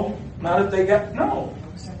 No, not if they got, no.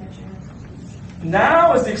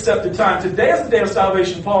 Now is the accepted time. Today is the day of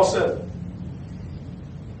salvation, Paul said.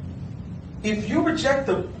 If you reject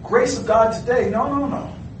the grace of God today,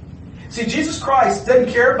 no. See, Jesus Christ doesn't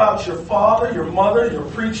care about your father, your mother, your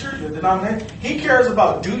preacher, your denomination. He cares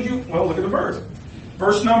about well, look at the verse.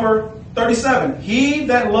 Verse number 37. He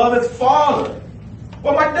that loveth father.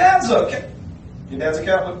 Well, my dad's a Catholic. Your dad's a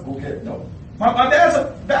Catholic? Okay, no. My dad's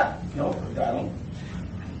a Baptist. No, I don't.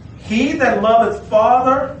 He that loveth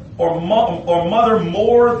father or mother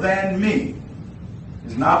more than me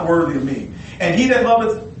is not worthy of me. And he that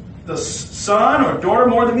loveth the son or daughter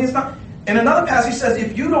more than me is not. In another passage, he says,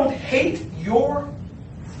 if you don't hate your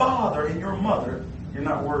father and your mother, you're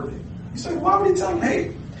not worthy. You say, why would he tell them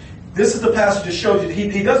hate? This is the passage that shows you that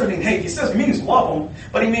he doesn't mean hate. He says he means love them,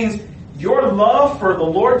 but he means your love for the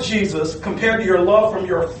Lord Jesus compared to your love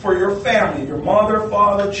for your family, your mother,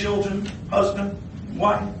 father, children, husband,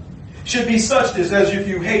 wife, should be such as if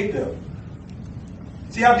you hate them.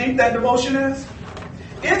 See how deep that devotion is?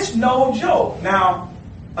 It's no joke. Now,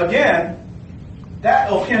 again,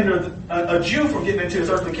 that will hinder a Jew from getting into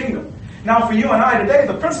his earthly kingdom. Now, for you and I today,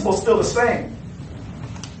 the principle is still the same.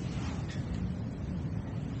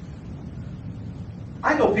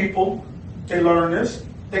 I know people, they learn this.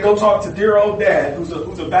 They go talk to dear old dad, who's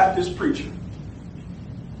a Baptist preacher.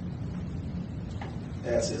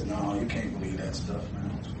 Dad says, no, you can't believe that stuff,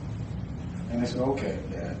 man. And they say, okay,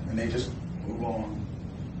 Dad. And they just move on.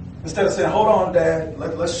 Instead of saying, hold on, Dad,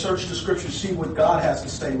 let's search the scriptures, see what God has to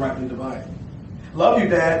say, rightly divided. Love you,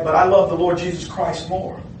 Dad, but I love the Lord Jesus Christ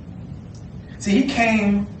more. See, he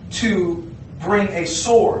came to bring a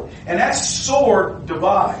sword, and that sword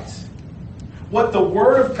divides. What the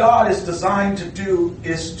Word of God is designed to do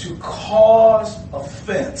is to cause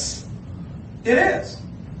offense. It is.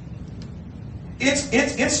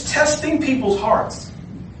 It's testing people's hearts.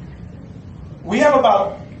 We have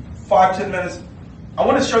about 5-10 minutes. I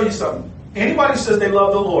want to show you something. Anybody who says they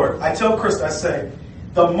love the Lord, I tell Chris, I say,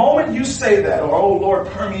 the moment you say that, or, oh Lord,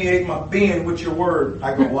 permeate my being with your word,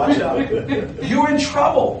 I go, watch out. You're in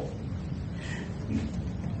trouble.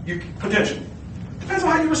 Potentially. Depends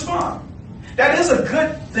on how you respond. That is a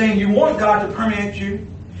good thing. You want God to permeate you.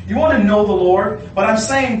 You want to know the Lord. But I'm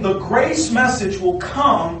saying the grace message will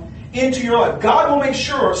come into your life. God will make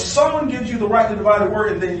sure someone gives you the right to divide the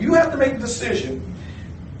word, and then you have to make a decision.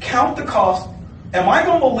 Count the cost. Am I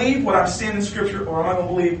going to believe what I'm seeing in Scripture, or am I going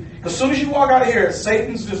to believe? As soon as you walk out of here,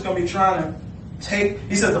 Satan's just going to be trying to take.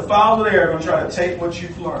 He says the fowls of the air are going to try to take what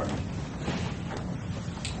you've learned.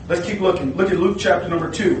 Let's keep looking. Look at Luke chapter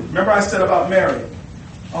number 2. Remember I said about Mary.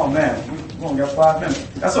 Oh man, we only got 5 minutes.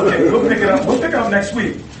 That's okay. We'll pick it up. We'll pick it up next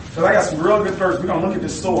week. Because I got some real good verses. We're going to look at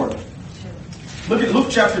this sword. Look at Luke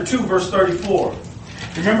chapter 2, verse 34.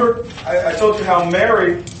 Remember, I told you how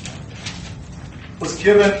Mary was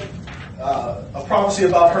given a prophecy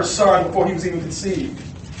about her son before he was even conceived.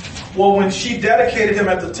 Well, when she dedicated him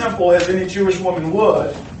at the temple, as any Jewish woman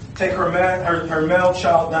would, take her male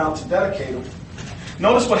child down to dedicate him.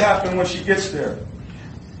 Notice what happened when she gets there.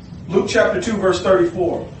 Luke chapter 2, verse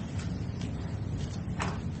 34.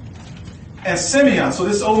 And Simeon, so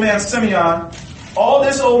this old man Simeon, all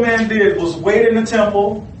this old man did was wait in the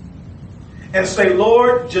temple and say,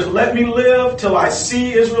 Lord, just let me live till I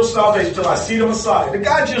see Israel's salvation, till I see the Messiah. The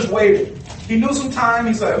guy just waited. He knew some time.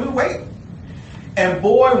 He said, let me wait. And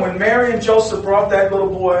boy, when Mary and Joseph brought that little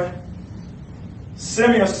boy,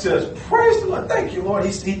 Simeon says, praise the Lord. Thank you, Lord.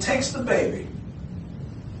 He takes the baby.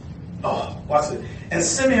 Oh, watch it. And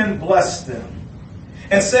Simeon blessed them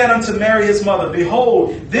and said unto Mary his mother,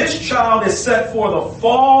 behold, this child is set for the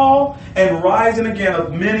fall and rising again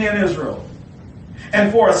of many in Israel,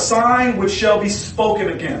 and for a sign which shall be spoken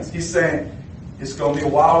against. He's saying it's going to be a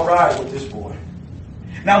wild ride with this boy.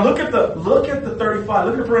 Now look at the 35.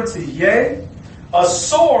 Look at the parentheses. Yea, a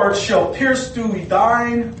sword shall pierce through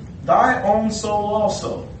thine own soul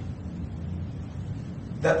also,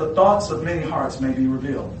 that the thoughts of many hearts may be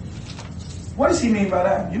revealed. What does he mean by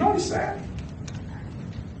that? You know what he's saying?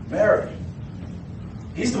 Mary,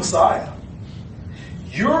 he's the Messiah.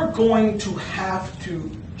 You're going to have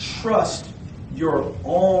to trust your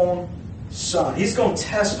own son. He's going to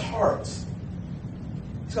test hearts.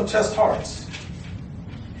 He's going to test hearts.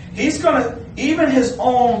 He's going to, even his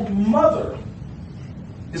own mother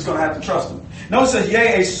is going to have to trust him. Notice that,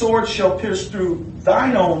 yea, a sword shall pierce through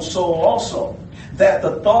thine own soul also, that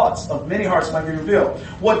the thoughts of many hearts might be revealed.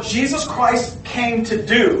 What Jesus Christ came to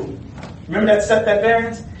do, remember that set that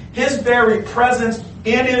variance? His very presence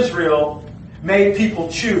in Israel made people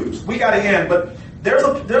choose. We got to end, but there's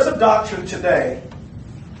a doctrine today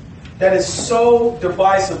that is so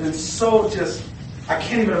divisive and so just, I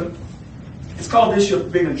can't even, it's called the issue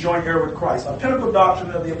of being a joint heir with Christ. A pinnacle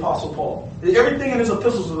doctrine of the Apostle Paul. Everything in his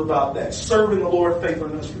epistles is about that, serving the Lord, faithful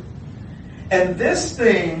in ministry. And this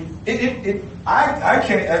thing, it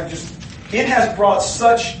has brought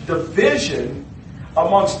such division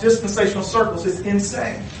amongst dispensational circles. It's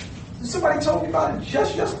insane. Somebody told me about it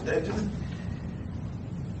just yesterday.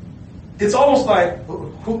 It's almost like,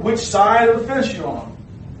 which side of the fence you're on?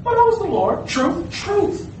 Well, that was the Lord.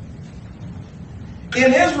 Truth.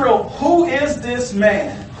 In Israel, who is this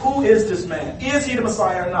man? Who is this man? Is he the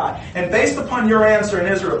Messiah or not? And based upon your answer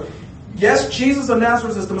in Israel, yes, Jesus of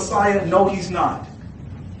Nazareth is the Messiah. No, he's not.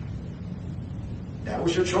 That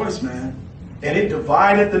was your choice, man. And it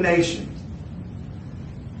divided the nation.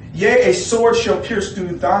 Yea, a sword shall pierce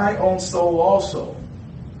through thy own soul also.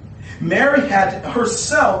 Mary had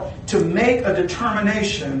herself to make a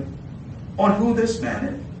determination on who this man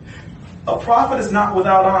is. A prophet is not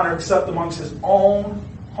without honor except amongst his own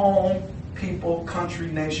home, people, country,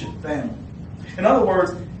 nation, family. In other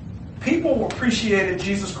words, people appreciated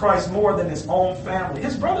Jesus Christ more than his own family.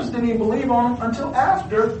 His brothers didn't even believe on him until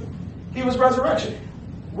after he was resurrected.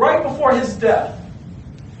 Right before his death,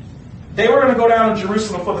 they were going to go down to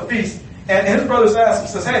Jerusalem for the feast. And his brothers asked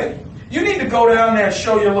him, says, hey, you need to go down there and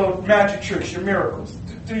show your little magic tricks, your miracles.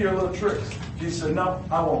 Do your little tricks. Jesus said, no,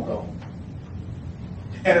 I won't go.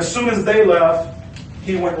 And as soon as they left,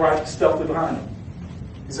 he went right stealthily behind them.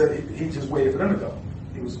 He said he just waited for them to go.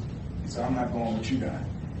 He said, I'm not going with you guys.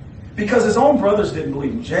 Because his own brothers didn't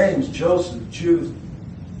believe him. James, Joseph, Judas,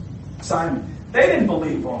 Simon. They didn't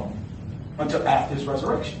believe on him until after his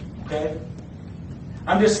resurrection. Okay?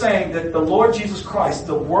 I'm just saying that the Lord Jesus Christ,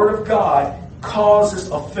 the Word of God, causes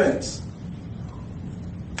offense.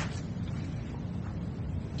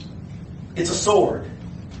 It's a sword.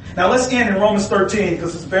 Now let's end in Romans 13,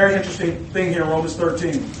 because it's a very interesting thing here in Romans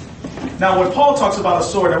 13. Now when Paul talks about a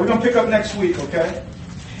sword, now we're going to pick up next week, okay?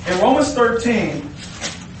 In Romans 13,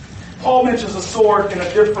 Paul mentions a sword in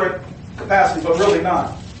a different capacity, but really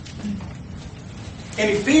not. In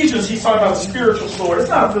Ephesians, he's talking about a spiritual sword. It's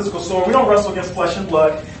not a physical sword. We don't wrestle against flesh and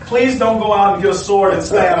blood. Please don't go out and get a sword and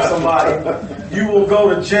stab somebody. You will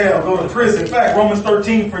go to jail, go to prison. In fact, Romans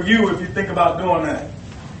 13 for you if you think about doing that.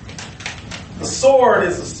 The sword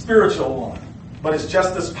is a spiritual one, but it's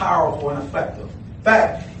just as powerful and effective. In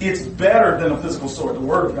fact, it's better than a physical sword, the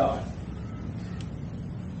Word of God.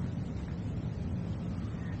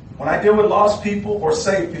 When I deal with lost people or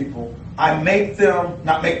saved people, I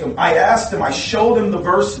I ask them, I show them the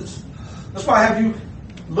verses. That's why I have you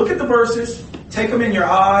look at the verses, take them in your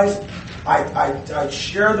eyes. I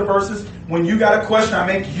share the verses. When you got a question, I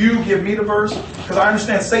make you give me the verse, because I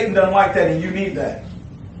understand Satan doesn't like that and you need that.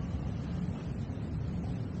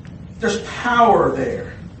 There's power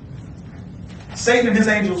there. Satan and his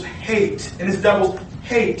angels hate, and his devils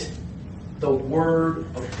hate the Word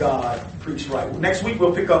of God preached right. Next week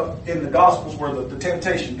we'll pick up in the Gospels where the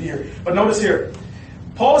temptation be here. But notice here,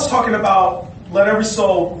 Paul is talking about let every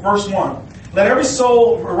soul, verse 1. Let every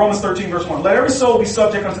soul, Romans 13, verse 1. Let every soul be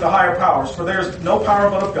subject unto the higher powers, for there is no power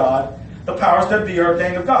but of God. The powers that be are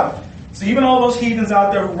ordained of God. So even all those heathens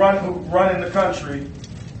out there who run in the country,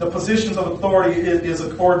 the positions of authority is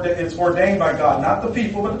ordained by God, not the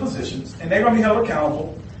people, but the positions. And they're going to be held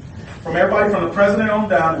accountable. From everybody from the president on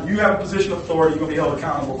down, if you have a position of authority, you're going to be held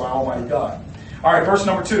accountable by Almighty God. All right, verse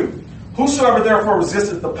number 2. Whosoever therefore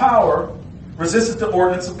resisteth the power, resisteth the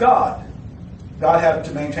ordinance of God. God had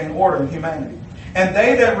to maintain order in humanity. And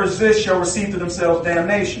they that resist shall receive to themselves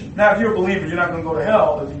damnation. Now, if you're a believer, you're not going to go to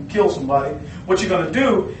hell if you kill somebody. What you're going to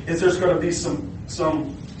do is there's going to be some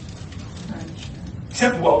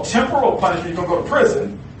temporal punishment. You're going to go to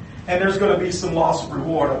prison, and there's going to be some loss of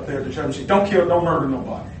reward up there. The judge says, don't kill, don't murder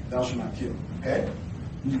nobody. Thou shalt not kill. Okay?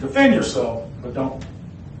 You defend yourself, but don't.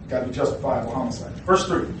 Got to be justifiable homicide. Verse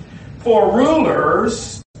 3. For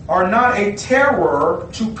rulers are not a terror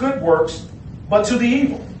to good works, but to the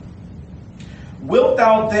evil. Wilt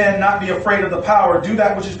thou then not be afraid of the power? Do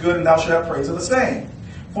that which is good, and thou shalt have praise of the same.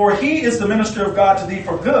 For he is the minister of God to thee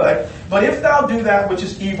for good. But if thou do that which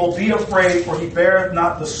is evil, be afraid, for he beareth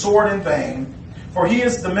not the sword in vain. For he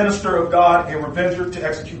is the minister of God, a revenger to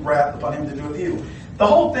execute wrath upon him that doeth evil. The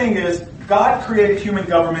whole thing is, God created human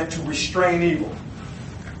government to restrain evil.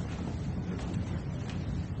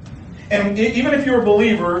 And even if you're a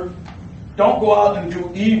believer, don't go out and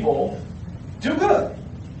do evil. Do good.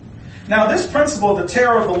 Now, this principle, the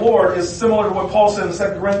terror of the Lord, is similar to what Paul said in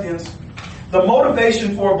 2 Corinthians. The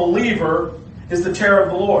motivation for a believer is the terror of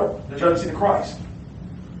the Lord, the judgment seat of Christ.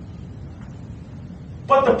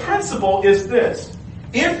 But the principle is this.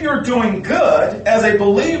 If you're doing good as a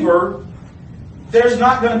believer, there's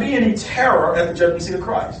not going to be any terror at the judgment seat of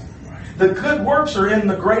Christ. The good works are in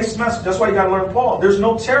the grace message. That's why you got to learn Paul. There's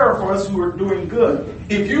no terror for us who are doing good.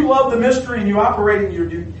 If you love the mystery and you operate and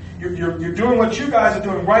you're doing what you guys are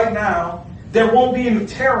doing right now, there won't be any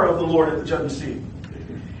terror of the Lord at the judgment seat.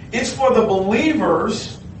 It's for the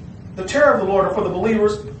believers, the terror of the Lord are for the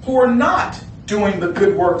believers who are not doing the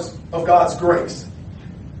good works of God's grace.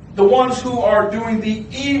 The ones who are doing the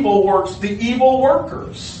evil works, the evil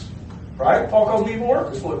workers. Right? Paul calls them evil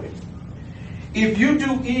workers, Philippians. If you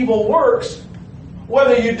do evil works,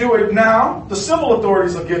 whether you do it now, the civil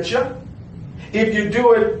authorities will get you. If you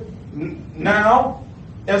do it now,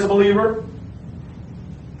 as a believer,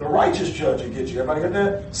 the righteous judge will get you. Everybody get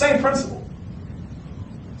that? Same principle.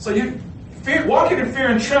 So walking in fear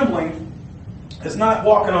and trembling is not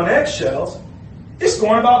walking on eggshells. It's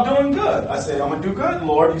going about doing good. I say, I'm going to do good,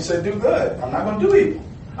 Lord. You say, do good. I'm not going to do evil.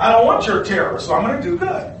 I don't want your terror, so I'm going to do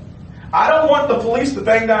good. I don't want the police to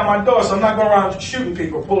bang down my door, so I'm not going around shooting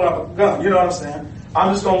people, pulling out a gun. You know what I'm saying?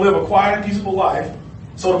 I'm just going to live a quiet and peaceful life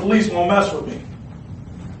so the police won't mess with me.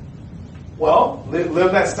 Well,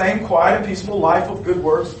 live that same quiet and peaceful life of good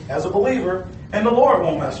works as a believer, and the Lord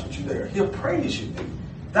won't mess with you there. He'll praise you.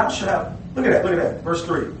 Thou shalt have, look at that, verse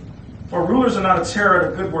 3. For rulers are not a terror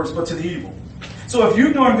to good works, but to the evil. So if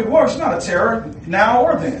you're doing good works, it's not a terror now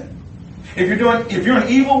or then. If you're an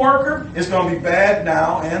evil worker, it's going to be bad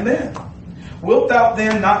now and then. Wilt thou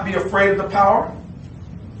then not be afraid of the power?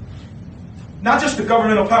 Not just the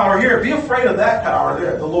governmental power here. Be afraid of that power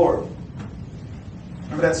there, the Lord.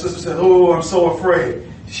 Remember that sister said, "Oh, I'm so afraid."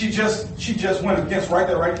 She just went against right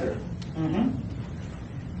there. Mm-hmm.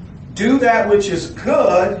 Do that which is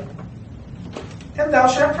good, and thou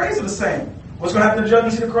shalt praise of the same. What's going to happen to the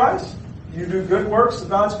judgment seat of Christ? You do good works of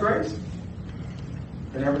God's grace.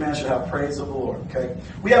 And every man should have praise of the Lord. Okay?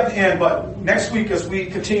 We have to end, but next week as we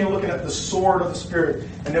continue looking at the sword of the Spirit,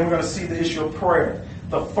 and then we're going to see the issue of prayer.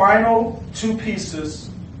 The final two pieces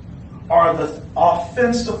are the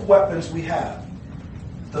offensive weapons we have.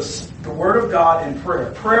 The Word of God and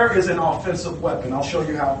prayer. Prayer is an offensive weapon. I'll show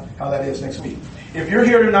you how that is next week. If you're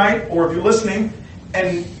here tonight, or if you're listening,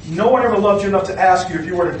 and no one ever loved you enough to ask you if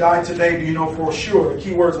you were to die today, do you know for sure? The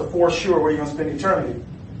key words are for sure where you're going to spend eternity.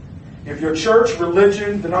 If your church,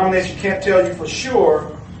 religion, denomination can't tell you for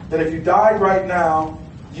sure that if you died right now,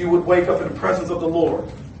 you would wake up in the presence of the Lord.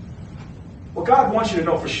 Well, God wants you to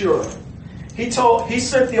know for sure. He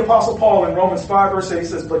sent the Apostle Paul in Romans 5 verse 8, he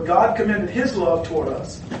says, but God commended his love toward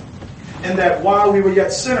us, in that while we were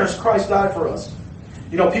yet sinners, Christ died for us.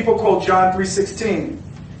 You know, people quote John 3:16.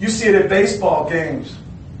 You see it at baseball games.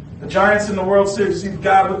 The Giants in the World Series, you see the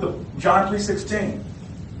guy with the John 3:16.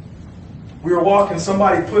 We were walking,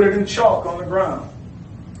 somebody put it in chalk on the ground.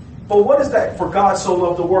 But what is that? For God so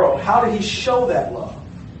loved the world. How did he show that love?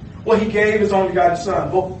 Well, he gave his only begotten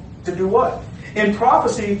Son. Well, to do what? In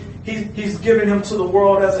prophecy, he's given him to the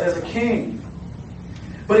world as a king.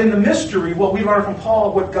 But in the mystery, what we learn from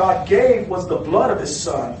Paul, what God gave was the blood of his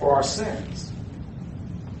Son for our sins.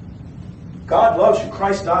 God loves you.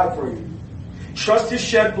 Christ died for you. Trust his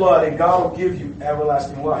shed blood and God will give you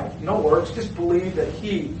everlasting life. No works. Just believe that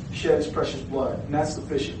he shed his precious blood. And that's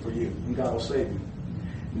sufficient for you. And God will save you.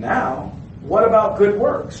 Now, what about good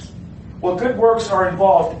works? Well, good works are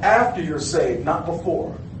involved after you're saved, not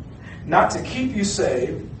before. Not to keep you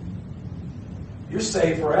saved. You're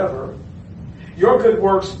saved forever. Your good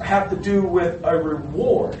works have to do with a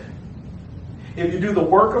reward. If you do the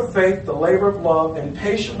work of faith, the labor of love, and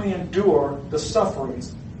patiently endure the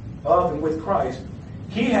sufferings of and with Christ,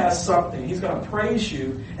 he has something. He's going to praise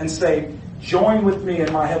you and say, join with me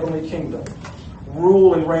in my heavenly kingdom.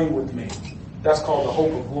 Rule and reign with me. That's called the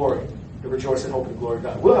hope of glory. The rejoice and hope of glory of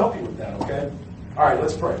God. We'll help you with that, okay? All right,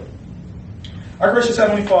 let's pray. Our gracious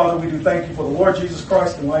Heavenly Father, we do thank you for the Lord Jesus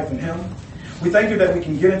Christ and life in him. We thank you that we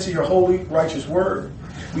can get into your holy, righteous word.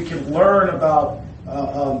 We can learn about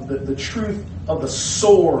the truth of the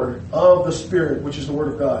sword of the Spirit, which is the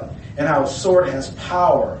Word of God, and how a sword has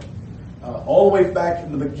power. All the way back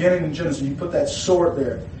in the beginning in Genesis, you put that sword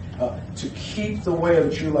there to keep the way of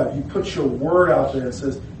the true life. You put your word out there and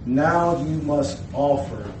says, now you must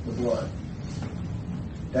offer the blood.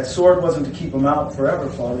 That sword wasn't to keep them out forever,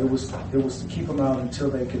 Father. It was to keep them out until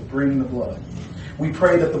they could bring the blood. We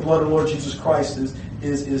pray that the blood of the Lord Jesus Christ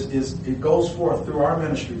it goes forth through our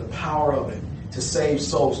ministry, the power of it, to save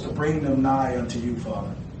souls, to bring them nigh unto you,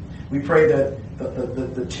 Father. We pray that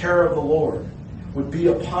the terror of the Lord would be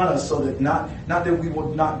upon us, so that not that we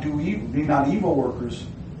would not do evil, be not evil workers,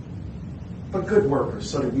 but good workers,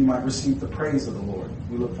 so that we might receive the praise of the Lord.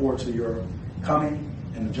 We look forward to your coming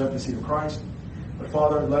and the judgment seat of Christ. But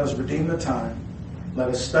Father, let us redeem the time. Let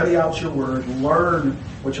us study out your word, learn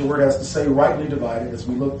what your word has to say, rightly divided, as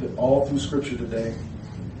we looked at all through Scripture today.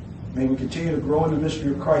 May we continue to grow in the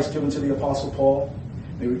mystery of Christ given to the Apostle Paul.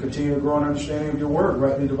 May we continue to grow in understanding of your word,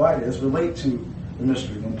 rightly divided, as relate to the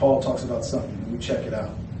mystery. When Paul talks about something, and we check it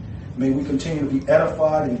out. May we continue to be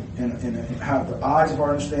edified and have the eyes of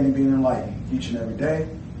our understanding being enlightened each and every day.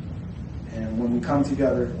 And when we come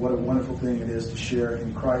together, what a wonderful thing it is to share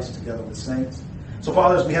in Christ together with saints. So,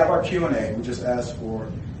 Father, as we have our Q&A, we just ask for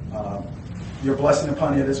your blessing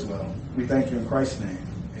upon it as well. We thank you in Christ's name.